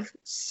kind of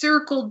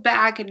circled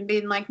back and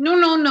being like,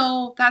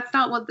 no, that's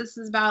not what this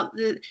is about.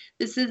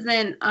 This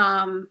isn't,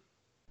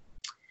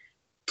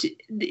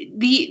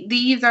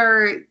 these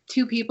are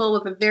two people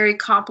with a very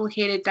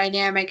complicated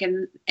dynamic,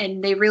 and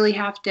they really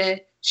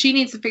she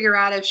needs to figure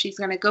out if she's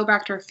going to go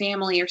back to her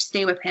family or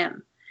stay with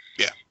him.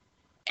 Yeah.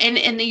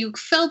 And you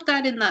felt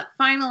that in that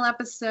final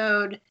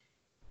episode,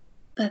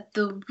 but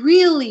the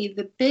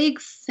big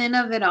sin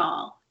of it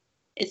all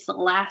is the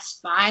last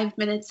 5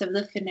 minutes of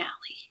the finale.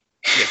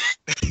 Yeah.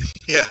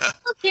 Yeah.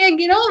 I can't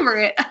get over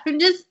it. I'm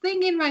just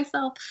thinking to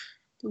myself,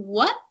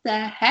 what the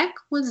heck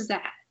was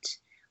that?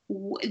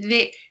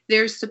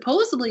 There's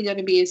supposedly going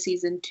to be a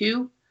season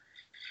 2.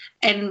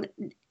 And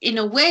in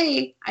a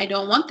way, I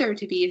don't want there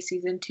to be a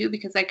season 2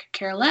 because I could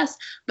care less.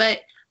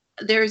 But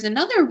there's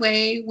another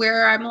way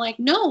where I'm like,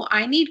 no,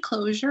 I need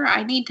closure.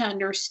 I need to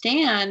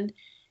understand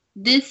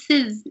this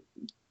is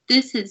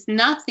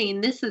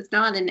nothing. This is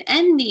not an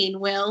ending,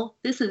 Will.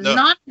 This is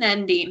not an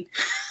ending.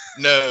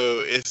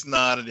 No, it's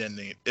not an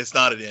ending. It's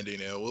not an ending.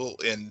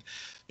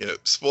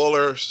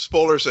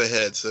 Spoilers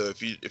ahead. So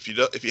if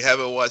you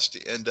haven't watched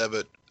the end of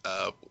it,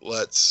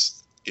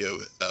 let's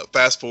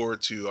fast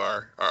forward to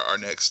our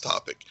next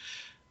topic.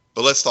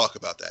 But let's talk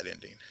about that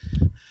ending.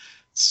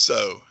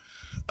 So,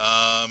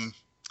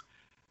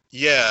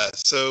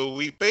 so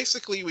we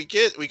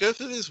go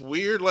through this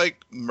weird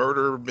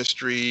murder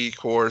mystery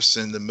course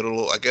in the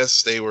middle. I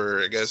guess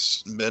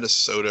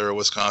Minnesota or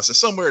Wisconsin,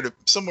 somewhere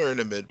in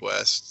the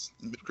Midwest,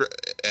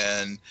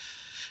 and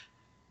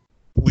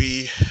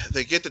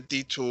they get the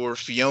detour.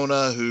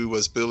 Fiona, who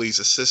was Billy's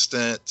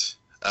assistant,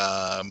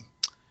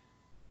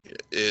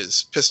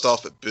 is pissed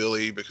off at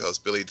Billy because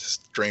Billy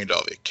just drained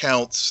all the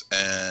accounts,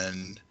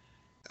 and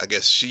I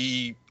guess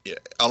I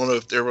don't know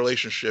if their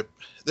relationship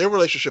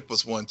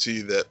was one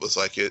too that was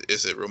like,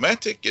 is it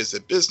romantic? Is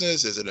it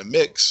business? Is it a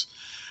mix?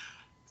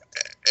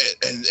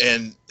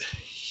 And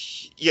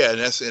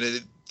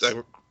it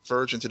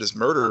diverged into this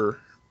murder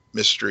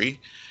mystery.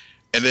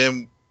 And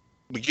then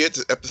we get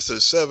to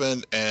episode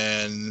 7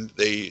 and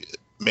they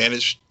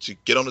manage to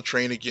get on the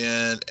train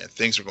again and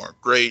things are going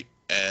great.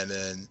 And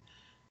then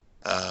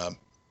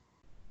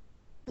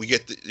we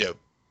get the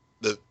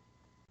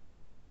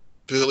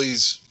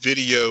Billy's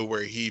video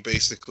where he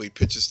basically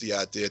pitches the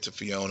idea to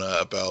Fiona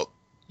about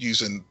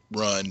using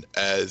Run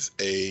as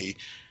a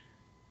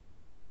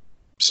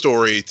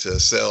story to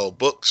sell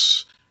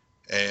books,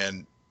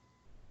 and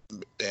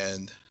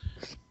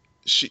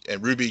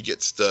Ruby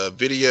gets the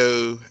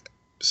video,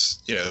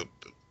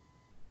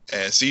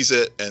 and sees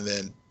it, and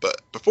then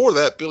but before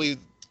that, Billy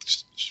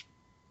just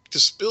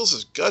spills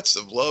his guts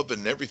of love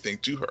and everything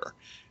to her,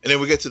 and then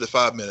we get to the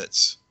 5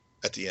 minutes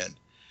at the end,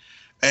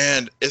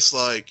 and it's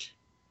like,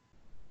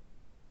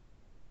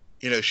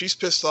 she's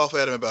pissed off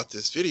at him about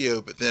this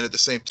video, but then at the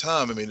same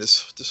time, I mean,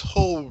 this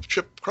whole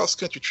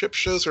cross-country trip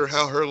shows her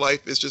how her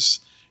life is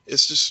just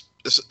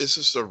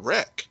a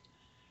wreck.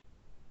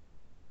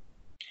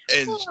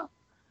 And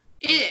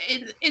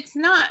it's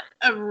not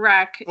a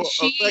wreck. Well,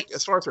 a wreck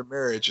as far as her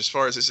marriage, it's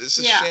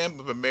a sham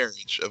of a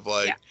marriage of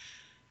I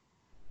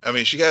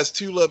mean, she has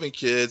 2 loving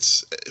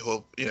kids.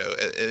 Well,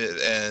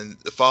 and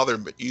the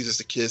father uses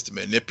the kids to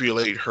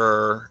manipulate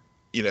her,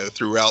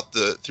 throughout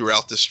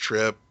this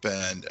trip.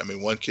 And I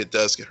mean, one kid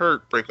does get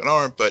hurt, break an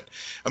arm, but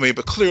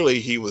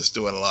clearly he was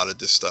doing a lot of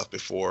this stuff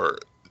before,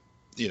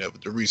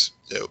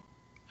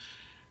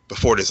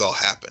 before this all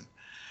happened.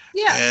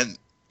 Yeah.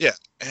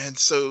 And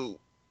so,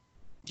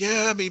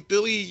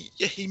 Billy,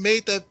 he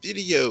made that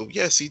video.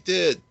 Yes, he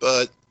did.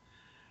 But,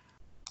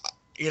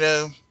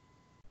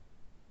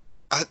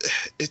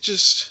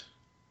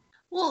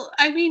 Well,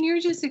 I mean, you're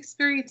just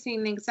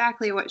experiencing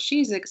exactly what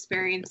she's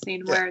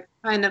experiencing, where it's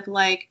kind of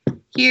like,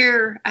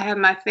 here, I have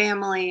my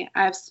family,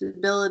 I have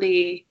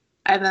stability,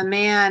 I have a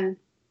man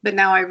but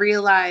now I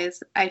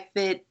realize I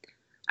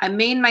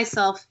made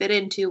myself fit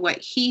into what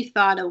he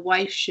thought a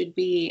wife should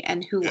be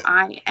and who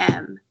I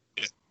am,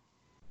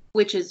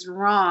 which is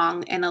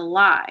wrong and a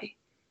lie.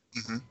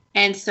 Mm-hmm.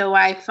 And so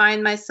I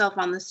find myself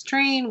on this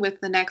train with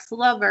the next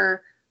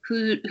lover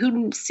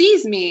who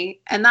sees me.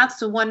 And that's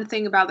the one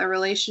thing about the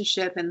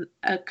relationship and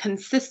a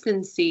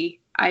consistency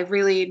I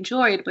really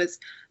enjoyed was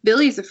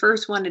Billy's the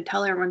first one to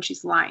tell her when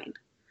she's lying.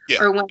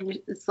 Yeah. Or when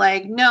it's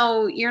like,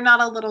 no, you're not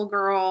a little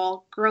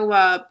girl. Grow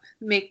up,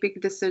 make big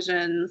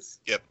decisions.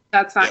 Yep.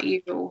 That's not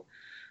you.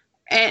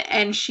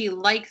 And she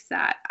likes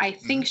that. I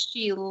think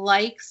she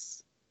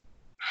likes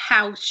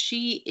how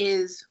she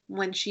is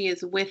when she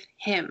is with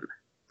him.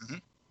 Mm-hmm.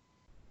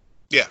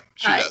 Yeah,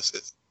 she does.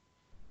 It's,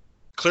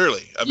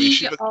 clearly, I mean,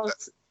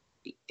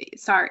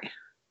 sorry.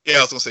 Yeah,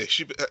 I was gonna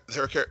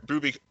say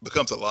Ruby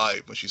becomes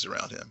alive when she's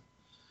around him.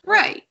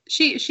 Right.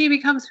 She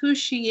becomes who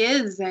she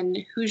is and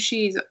who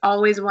she's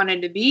always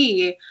wanted to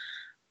be.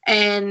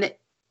 And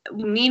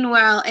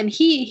meanwhile, and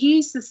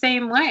he's the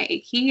same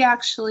way. He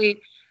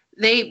actually,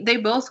 they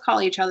both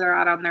call each other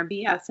out on their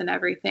BS and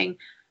everything.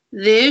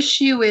 The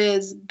issue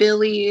is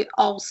Billy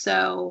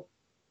also,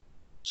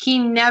 he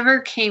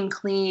never came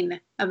clean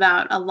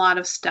about a lot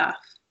of stuff.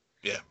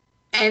 Yeah.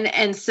 And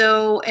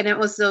it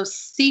was those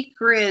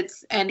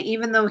secrets, and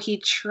even though he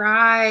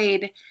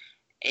tried,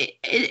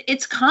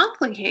 it's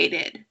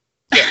complicated.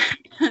 Yeah.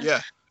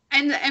 Yeah.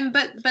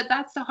 but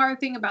that's the hard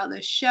thing about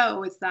this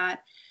show is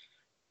that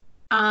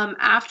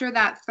after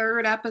that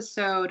third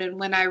episode, and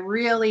when I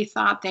really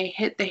thought they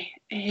hit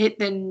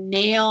the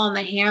nail on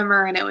the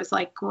hammer, and it was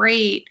like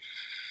great,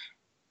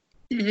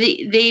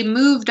 they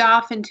moved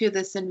off into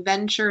this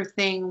adventure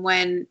thing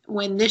when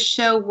this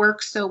show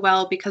works so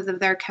well because of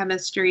their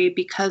chemistry,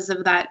 because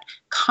of that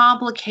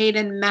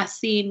complicated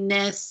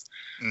messiness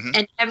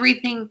and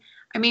everything.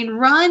 I mean,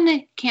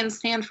 run can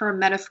stand for a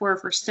metaphor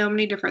for so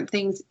many different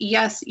things.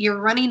 Yes, you're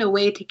running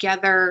away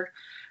together,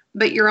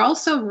 but you're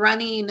also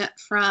running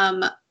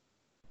from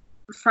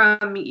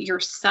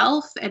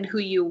yourself and who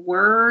you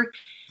were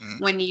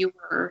when you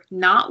were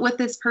not with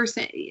this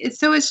person.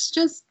 So it's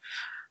just,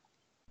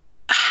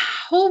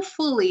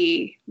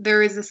 hopefully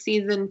there is a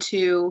season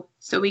 2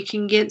 so we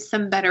can get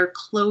some better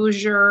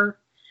closure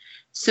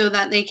so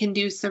that they can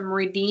do some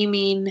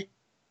redeeming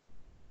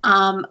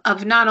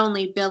of not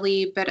only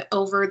Billy, but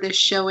over the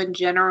show in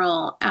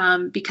general.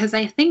 Because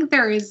I think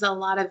there is a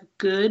lot of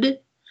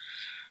good.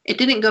 It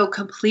didn't go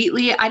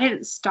completely. I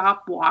didn't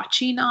stop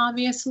watching,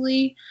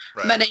 obviously,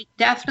 but it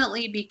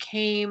definitely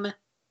became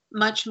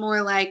much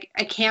more like,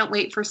 I can't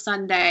wait for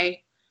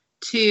Sunday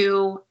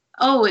to,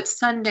 oh, it's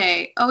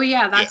Sunday. Oh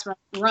yeah, that's right.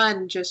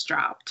 Run just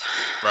dropped.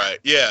 Right.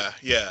 Yeah.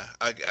 Yeah.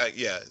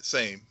 Yeah.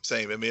 Same.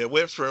 I mean, it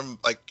went from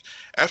like,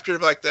 after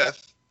like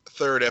that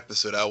third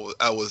episode, I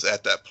was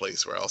at that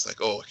place where I was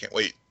like, oh, I can't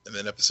wait. And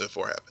then episode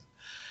 4 happened.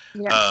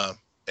 But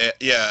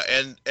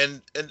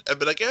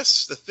I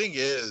guess the thing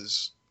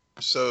is,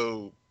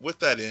 so with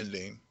that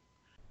ending,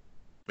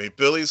 I mean,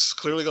 Billy's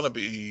clearly going to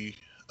be,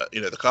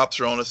 the cops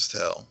are on his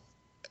tail,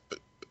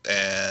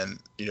 and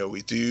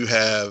we do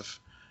have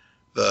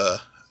so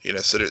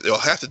they'll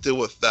have to deal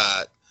with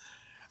that.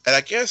 And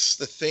I guess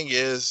the thing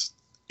is,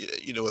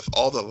 with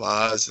all the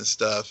lies and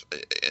stuff,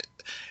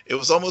 it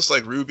was almost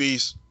like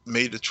Ruby's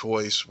made a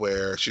choice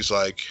where she's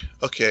like,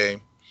 okay,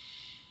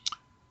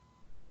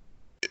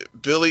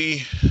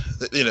 Billy,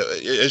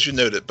 as you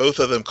noted, both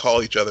of them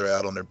call each other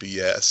out on their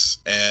BS.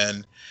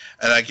 And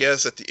I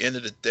guess at the end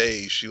of the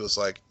day, she was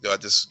like, do I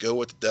just go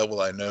with the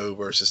devil I know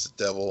versus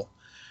the devil?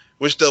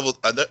 Which devil?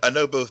 I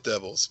know both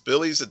devils.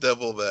 Billy's the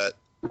devil that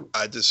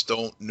I just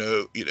don't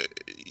know.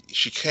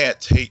 She can't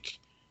take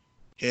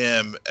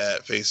him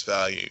at face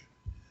value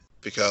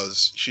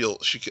because she'll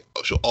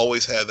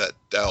always have that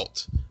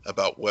doubt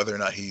about whether or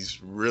not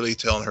he's really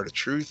telling her the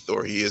truth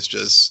or he is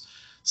just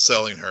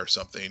selling her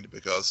something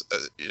because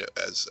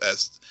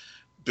as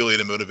Billy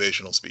the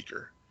motivational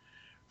speaker,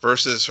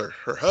 versus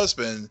her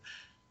husband.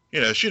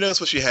 She knows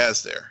what she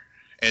has there,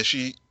 and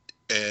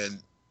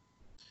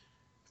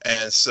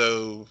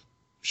so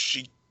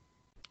she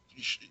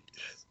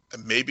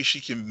maybe she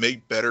can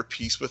make better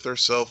peace with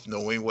herself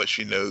knowing what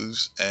she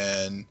knows.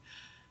 And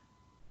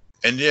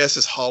yes,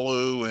 it's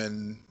hollow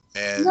and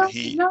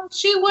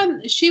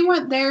she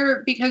went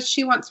there because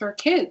she wants her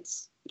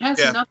kids. It has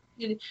nothing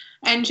to do.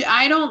 And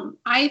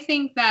I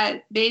think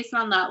that based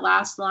on that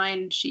last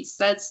line she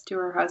says to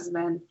her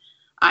husband,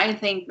 I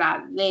think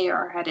that they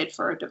are headed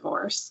for a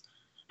divorce.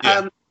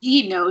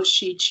 He knows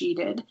she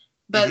cheated,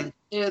 but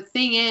the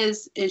thing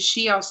is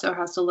she also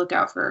has to look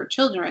out for her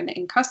children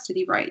and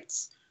custody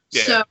rights.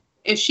 So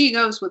if she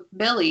goes with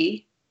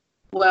Billy,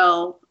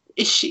 well,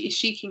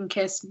 she can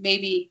kiss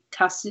maybe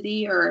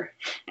custody or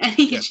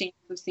any chance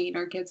of seeing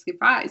her kids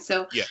goodbye.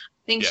 So I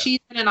think she's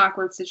in an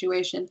awkward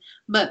situation.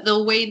 But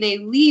the way they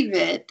leave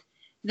it,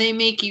 they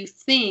make you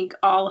think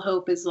all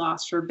hope is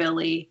lost for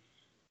Billy.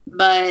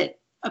 But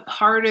a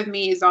part of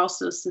me is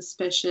also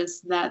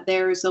suspicious that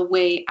there's a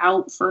way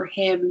out for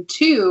him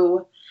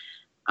too.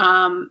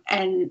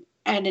 And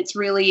and it's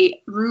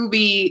really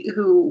Ruby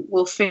who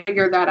will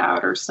figure that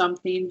out or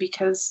something,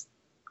 because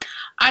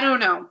I don't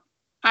know.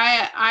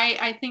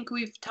 I think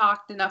we've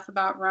talked enough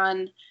about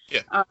Run,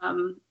 Yeah.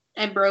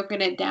 And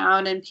broken it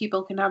down, and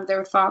people can have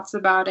their thoughts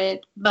about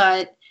it.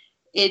 But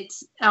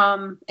it's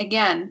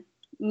again,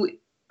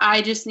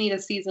 I just need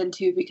a season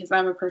 2 because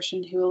I'm a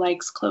person who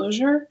likes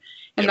closure,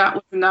 and Yep. that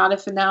was not a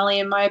finale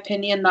in my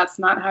opinion. That's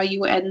not how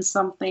you end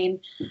something.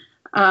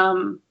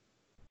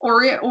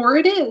 Or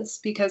it is,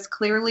 because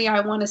clearly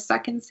I want a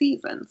second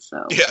season.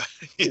 So Yeah,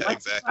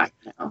 exactly.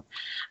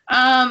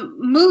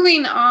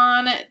 Moving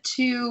on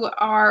to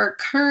our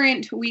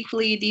current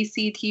weekly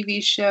DC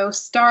TV show,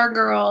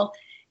 Stargirl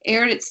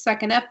aired its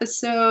second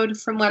episode.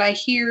 From what I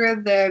hear,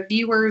 the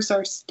viewers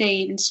are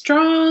staying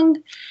strong.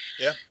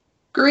 Yeah.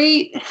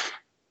 Great.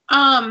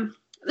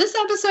 This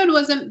episode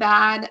wasn't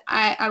bad.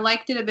 I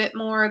liked it a bit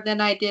more than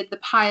I did the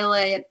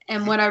pilot.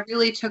 And what I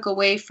really took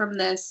away from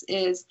this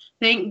is,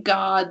 thank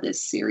God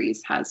this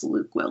series has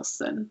Luke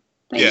Wilson.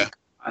 Thank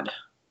God.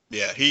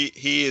 Yeah,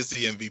 he is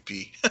the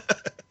MVP.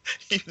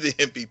 He's the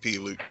MVP,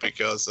 Luke,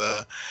 because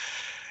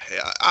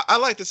I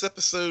like this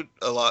episode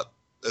a lot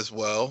as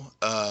well.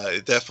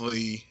 It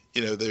definitely,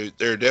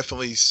 they're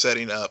definitely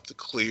setting up the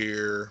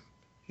clear,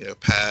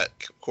 Pat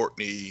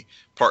Courtney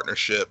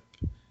partnership,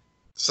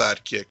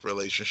 sidekick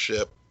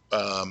relationship.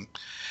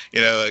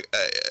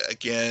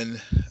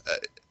 Again,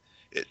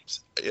 it's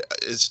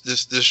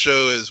this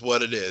show is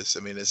what it is. I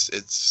mean,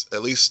 it's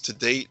at least to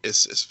date,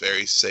 it's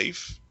very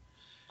safe.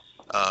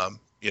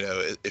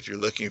 If you're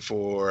looking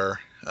for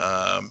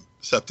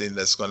something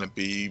that's going to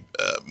be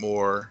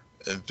more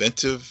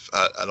inventive,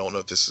 I don't know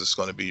if this is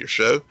going to be your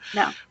show.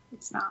 No,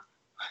 it's not.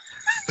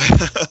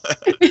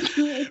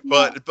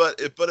 but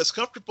it's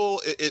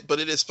comfortable. But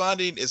it is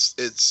finding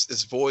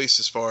its voice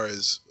as far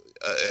as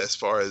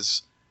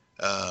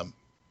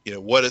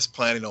what it's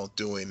planning on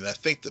doing. And I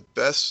think the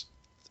best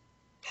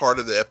part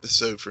of the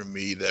episode for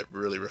me that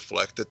really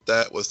reflected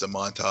that was the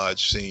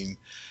montage scene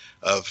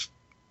of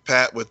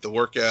Pat with the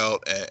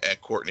workout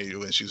and Courtney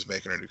when she was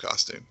making her new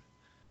costume.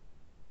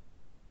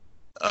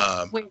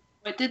 Wait,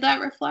 what did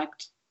that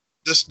reflect?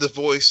 Just the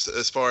voice,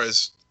 as far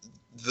as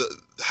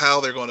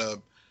how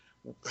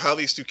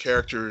these two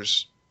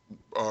characters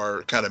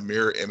are kind of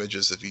mirror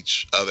images of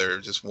each other.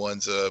 Just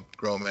one's a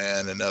grown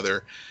man,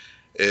 another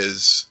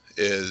is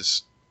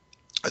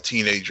a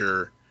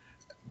teenager,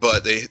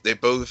 but they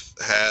both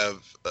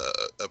have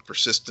a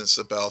persistence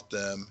about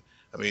them.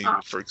 I mean,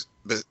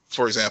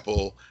 for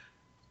example,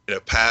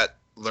 Pat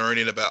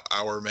learning about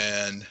Our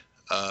Man,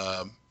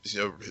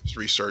 his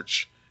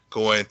research,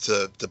 going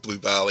to the Blue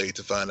Valley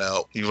to find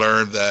out. He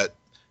learned that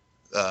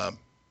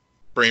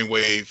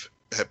Brainwave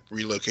had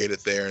relocated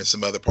there, and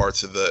some other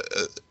parts of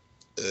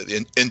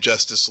the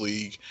Injustice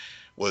League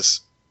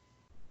was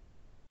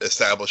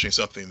establishing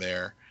something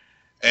there.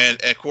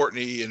 And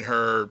Courtney and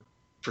her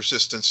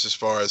persistence as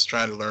far as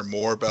trying to learn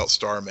more about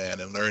Starman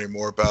and learning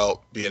more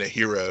about being a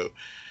hero.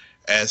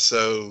 And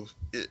so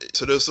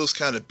those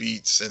kind of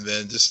beats, and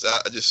then just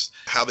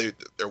how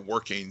they're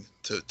working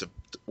to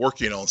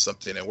working on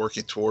something and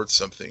working towards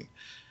something.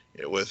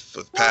 With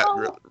Pat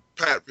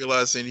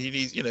realizing he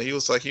needs, he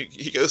was like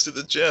he goes to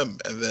the gym,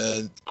 and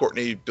then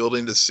Courtney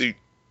building the suit,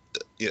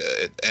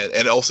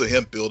 and also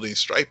him building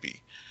Stripe.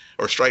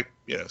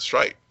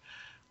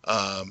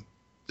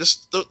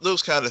 Just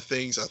those kind of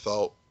things I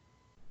thought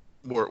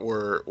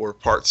were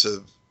parts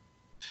of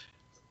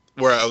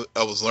where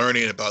I was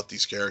learning about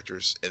these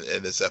characters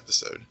in this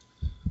episode.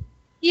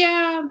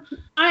 Yeah,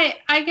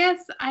 I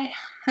guess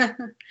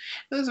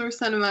those were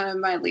some of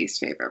my least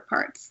favorite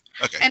parts.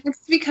 Okay. And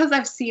it's because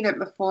I've seen it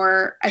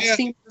before. I've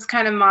seen those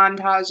kind of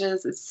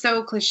montages. It's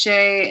so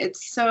cliche.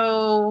 It's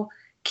so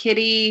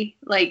kiddie,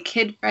 like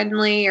kid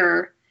friendly,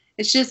 or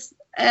it's just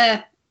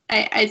it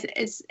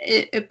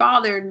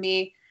bothered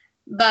me.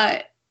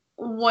 But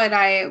what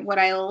I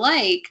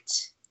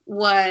liked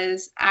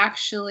was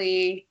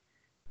actually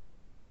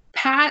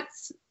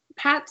Pat's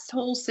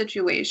whole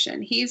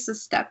situation. He's the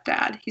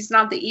stepdad. He's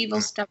not the evil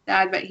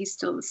stepdad, but he's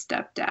still the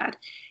stepdad.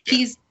 Yeah.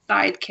 He's the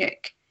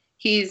sidekick.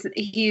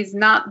 He's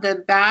not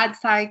the bad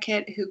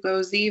sidekick who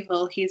goes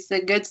evil. He's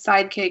the good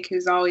sidekick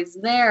who's always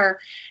there.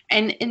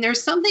 And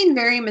there's something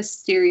very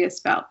mysterious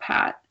about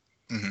Pat.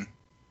 Mm-hmm.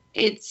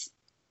 It's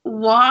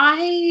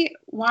why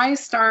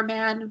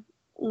Starman?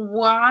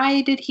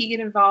 Why did he get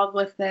involved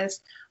with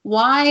this?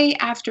 Why,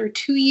 after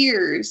 2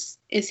 years,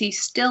 is he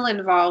still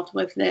involved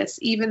with this,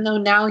 even though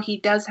now he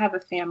does have a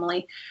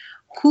family?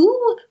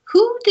 Who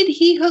did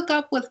he hook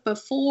up with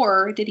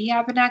before? Did he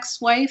have an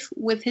ex-wife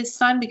with his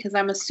son? Because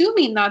I'm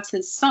assuming that's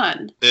his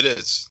son. It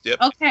is. Yep.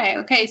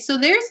 Okay. So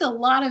there's a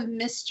lot of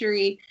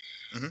mystery.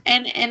 Mm-hmm.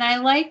 And I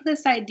like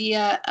this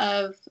idea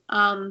of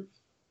I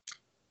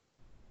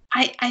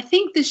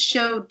think this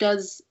show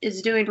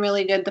is doing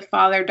really good, the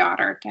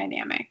father-daughter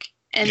dynamic.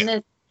 And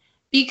this,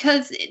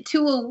 because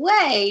to a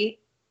way,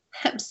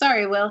 I'm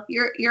sorry, Will,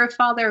 you're a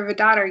father of a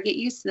daughter, get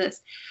used to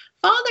this.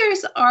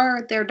 Fathers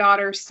are their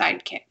daughter's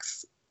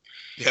sidekicks.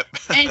 Yep.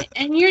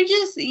 And you're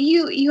just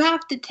you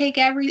have to take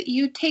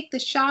you take the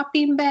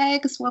shopping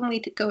bags when we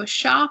go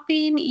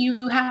shopping. You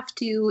have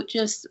to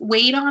just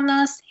wait on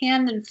us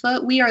hand and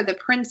foot. We are the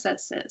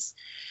princesses.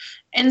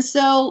 And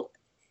so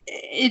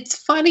it's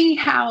funny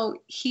how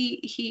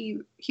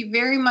he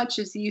very much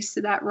is used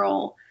to that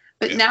role.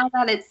 But now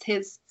that it's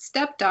his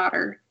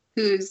stepdaughter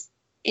who's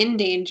in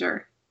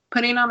danger,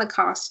 putting on a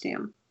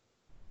costume,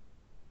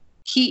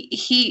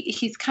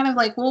 he's kind of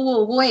like,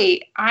 whoa,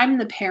 wait, I'm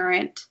the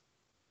parent.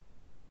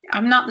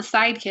 I'm not the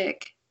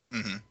sidekick.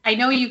 Mm-hmm. I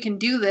know you can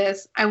do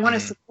this. I want to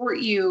support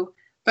you,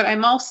 but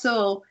I'm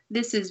also,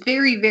 this is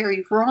very,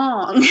 very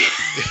wrong.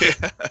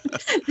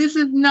 This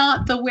is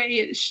not the way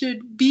it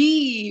should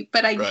be,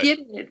 but I get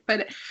it.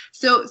 But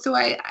so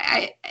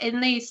I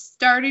and they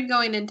started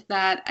going into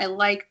that. I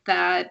like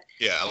that.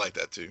 Yeah, I like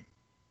that too.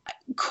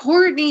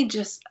 Courtney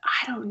just,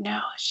 I don't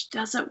know. She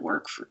doesn't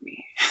work for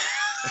me.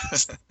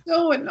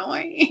 So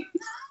annoying.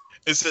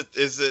 Is it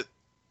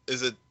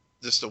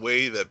just the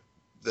way that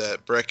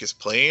Breck is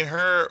playing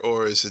her,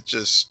 or is it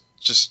just?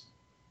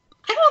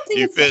 I don't think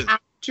it's the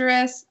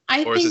actress.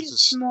 I think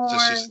it's more.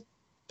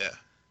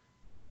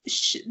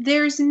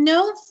 There's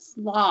no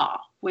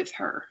flaw with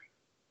her.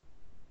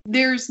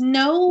 There's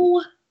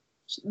no.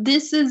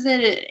 This is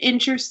an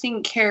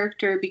interesting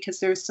character because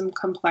there's some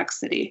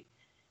complexity.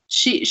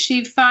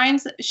 She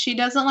finds she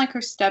doesn't like her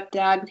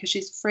stepdad because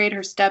she's afraid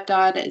her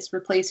stepdad is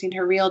replacing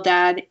her real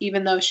dad,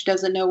 even though she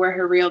doesn't know where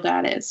her real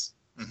dad is.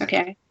 Mm-hmm.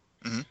 Okay.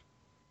 Mm-hmm.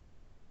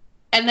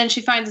 And then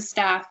she finds a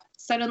staff.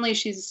 Suddenly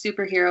she's a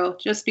superhero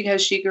just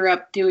because she grew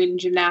up doing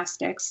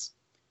gymnastics.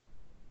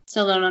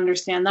 Still don't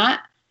understand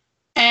that.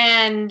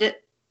 And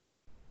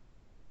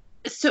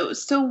so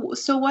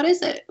what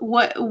is it?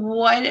 What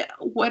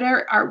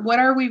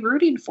are we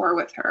rooting for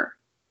with her?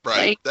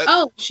 Right.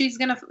 Like, she's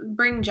gonna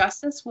bring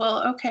justice.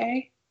 Well,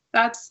 okay,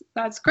 that's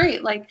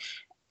great. Like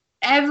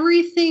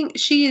everything,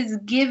 she is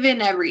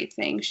given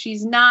everything.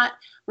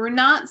 We're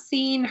not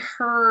seeing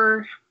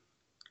her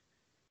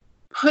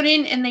put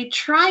in, and they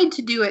tried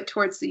to do it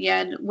towards the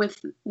end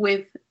with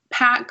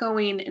Pat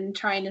going and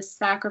trying to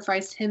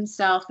sacrifice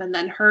himself, and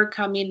then her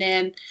coming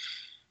in,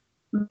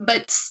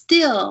 but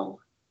still,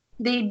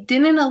 they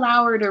didn't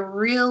allow her to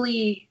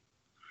really.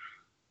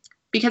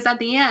 Because at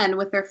the end,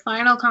 with their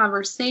final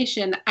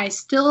conversation, I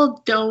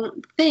still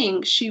don't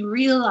think she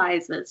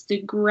realizes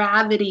the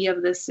gravity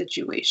of this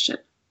situation.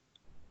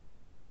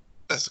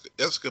 That's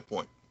a good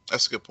point.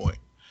 That's a good point.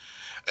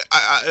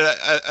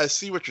 I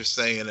see what you're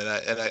saying, and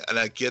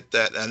I get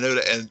that. I know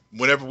that. And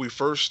whenever we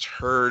first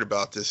heard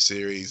about this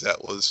series,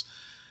 that was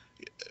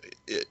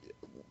it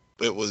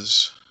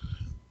was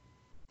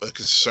a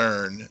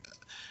concern.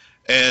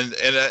 And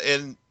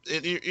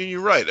you're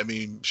right. I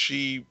mean,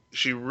 she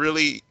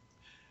really.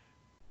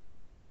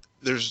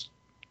 There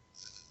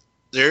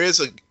is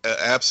an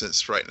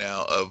absence right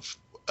now of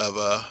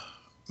a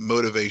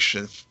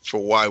motivation for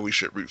why we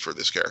should root for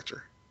this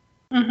character.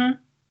 Mm-hmm.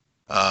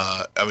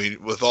 I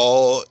mean, with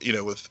all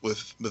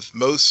with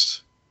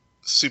most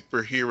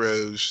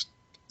superheroes,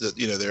 that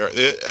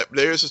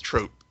there is a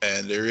trope,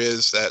 and there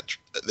is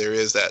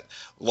that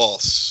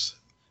loss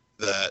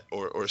that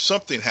or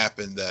something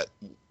happened that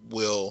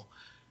will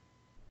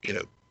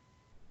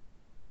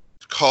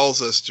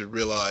calls us to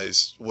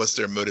realize what's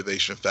their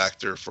motivation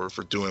factor for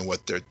doing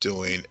what they're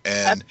doing.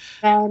 And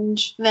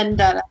revenge,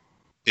 vendetta.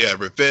 Yeah,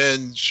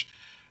 revenge,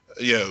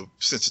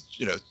 sense,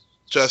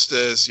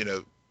 justice,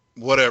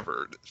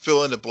 whatever,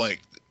 fill in the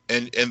blank.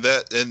 And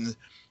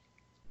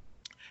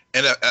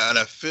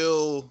I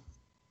feel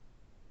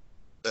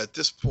at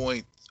this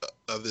point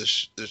of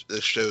this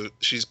show,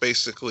 she's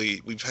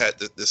basically, we've had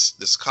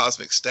this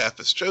cosmic staff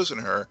has chosen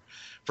her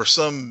for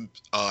some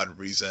odd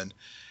reason.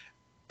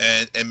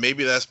 And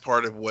maybe that's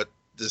part of what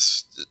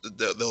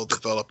they'll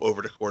develop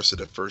over the course of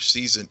the first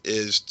season,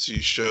 is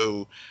to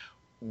show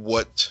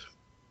what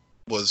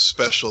was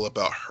special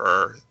about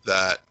her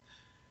that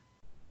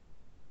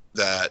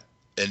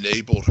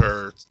enabled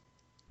her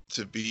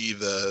to be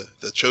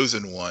the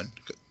chosen one,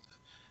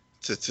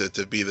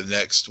 to be the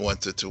next one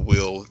to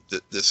wield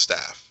this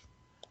staff.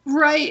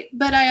 Right,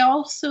 but I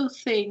also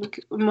think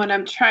what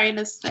I'm trying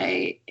to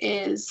say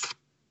is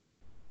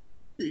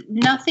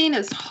nothing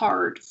is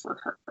hard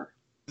for her.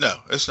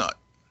 No, it's not.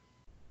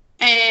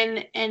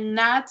 And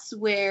that's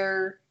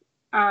where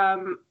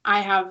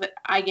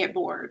I get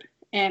bored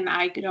and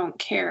I don't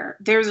care.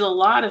 There's a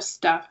lot of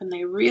stuff, and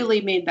they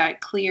really made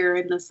that clear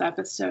in this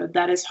episode,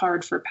 that is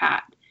hard for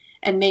Pat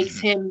and makes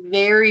him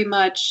very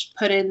much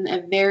put in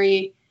a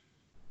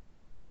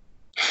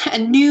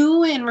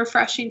new and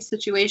refreshing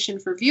situation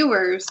for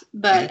viewers,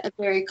 but a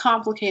very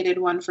complicated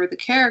one for the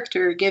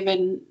character,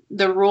 given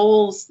the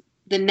roles.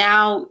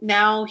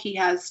 Now he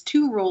has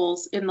two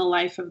roles in the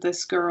life of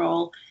this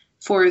girl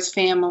for his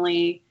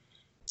family.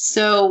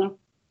 So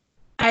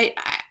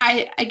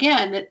I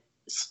again,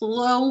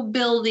 slow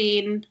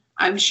building.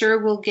 I'm sure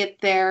we'll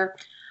get there.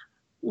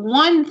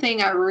 One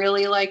thing I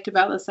really liked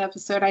about this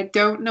episode, I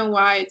don't know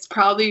why, it's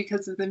probably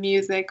because of the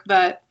music,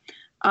 but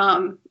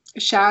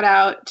shout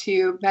out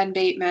to Ben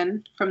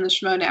Bateman from the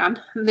Schmodown.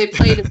 They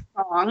played a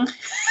song.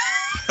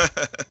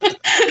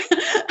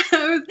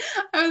 I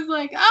was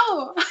like,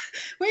 oh,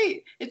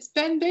 wait, it's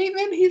Ben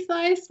Bateman. He's the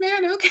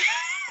Iceman. Okay.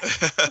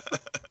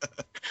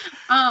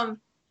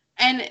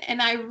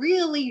 And I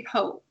really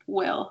hope,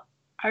 Will,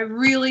 I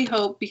really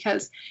hope,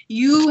 because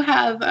you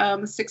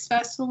have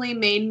successfully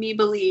made me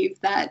believe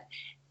that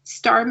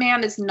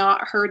Starman is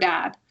not her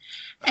dad.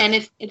 And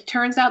if it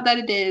turns out that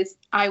it is,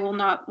 I will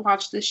not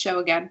watch this show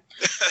again.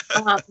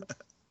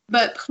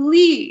 But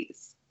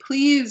please,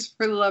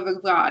 for the love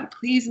of God,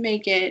 please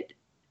make it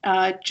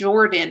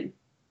Jordan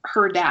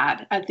her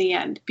dad at the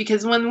end.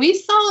 Because when we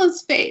saw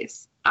his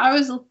face, I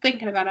was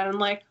thinking about it. I'm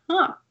like,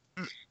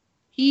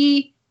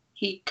 he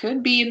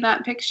could be in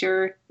that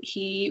picture.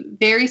 He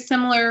very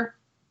similar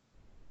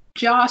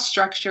jaw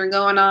structure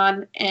going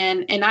on,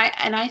 and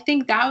I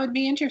think that would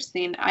be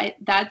interesting.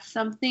 That's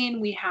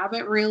something we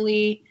haven't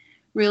really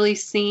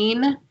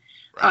seen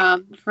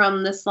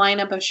from this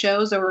lineup of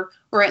shows, or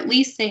at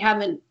least they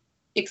haven't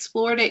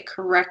explored it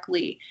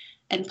correctly.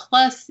 And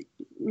plus,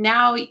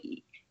 now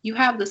you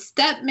have the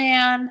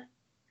stepman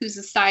who's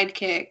a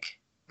sidekick,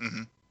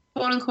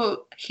 quote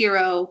unquote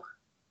hero,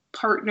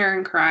 partner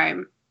in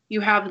crime.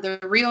 You have the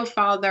real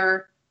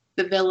father,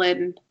 the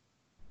villain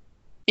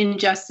in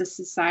Justice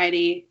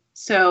Society.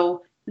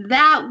 So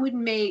that would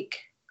make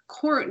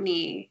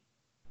Courtney,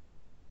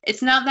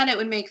 it's not that it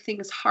would make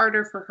things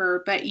harder for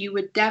her, but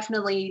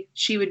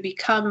she would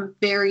become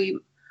very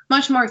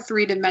much more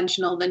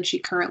three-dimensional than she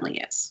currently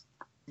is.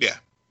 Yeah.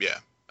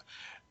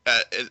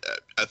 I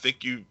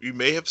think you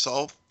may have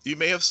solved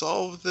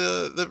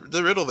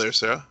the riddle there,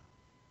 Sarah.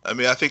 I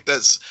think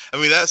if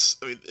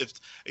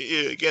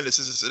again, this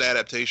is an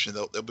adaptation,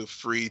 they'll be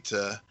free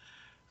to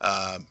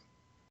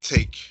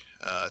take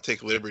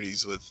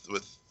liberties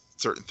with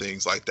certain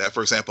things like that.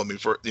 For example,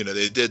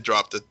 they did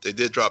drop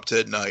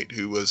Ted Knight,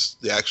 who was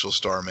the actual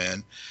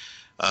Starman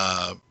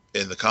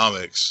in the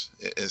comics,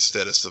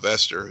 instead of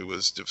Sylvester, who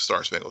was the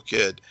Star Spangled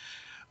Kid.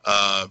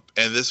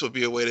 And this would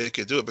be a way they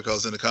could do it,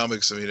 because in the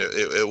comics,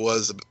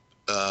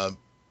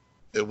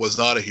 it was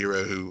not a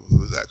hero who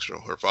was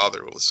her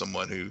father. It was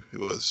someone who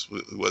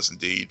was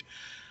indeed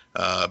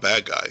a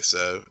bad guy.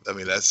 So I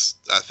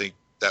think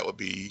that would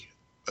be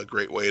a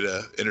great way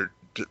to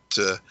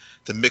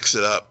mix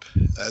it up,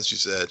 as you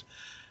said,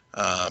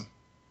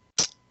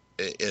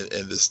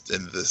 in this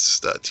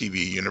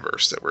TV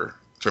universe that we're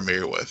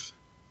familiar with.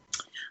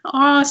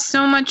 Oh,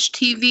 so much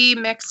TV,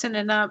 mixing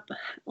it up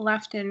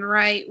left and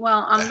right.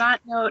 Well, on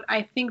that note,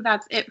 I think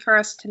that's it for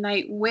us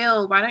tonight.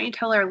 Will, why don't you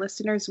tell our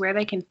listeners where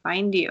they can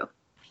find you?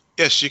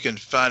 Yes, you can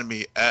find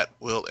me at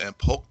Will M.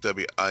 Polk,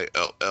 WILLMPOLK.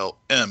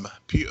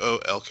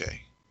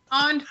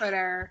 On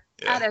Twitter,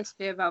 at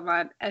SJ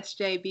Belmont,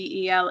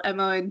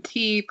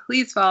 SJBELMONT.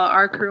 Please follow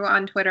our crew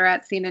on Twitter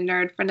at Scene and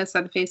Nerd. Friend us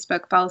on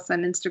Facebook, follow us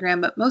on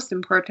Instagram, but most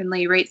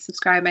importantly, rate,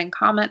 subscribe, and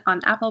comment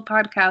on Apple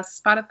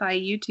Podcasts, Spotify,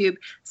 YouTube,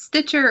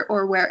 Stitcher,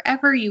 or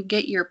wherever you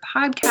get your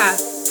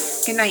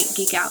podcasts. Good night,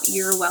 Geek Out.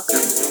 You're welcome.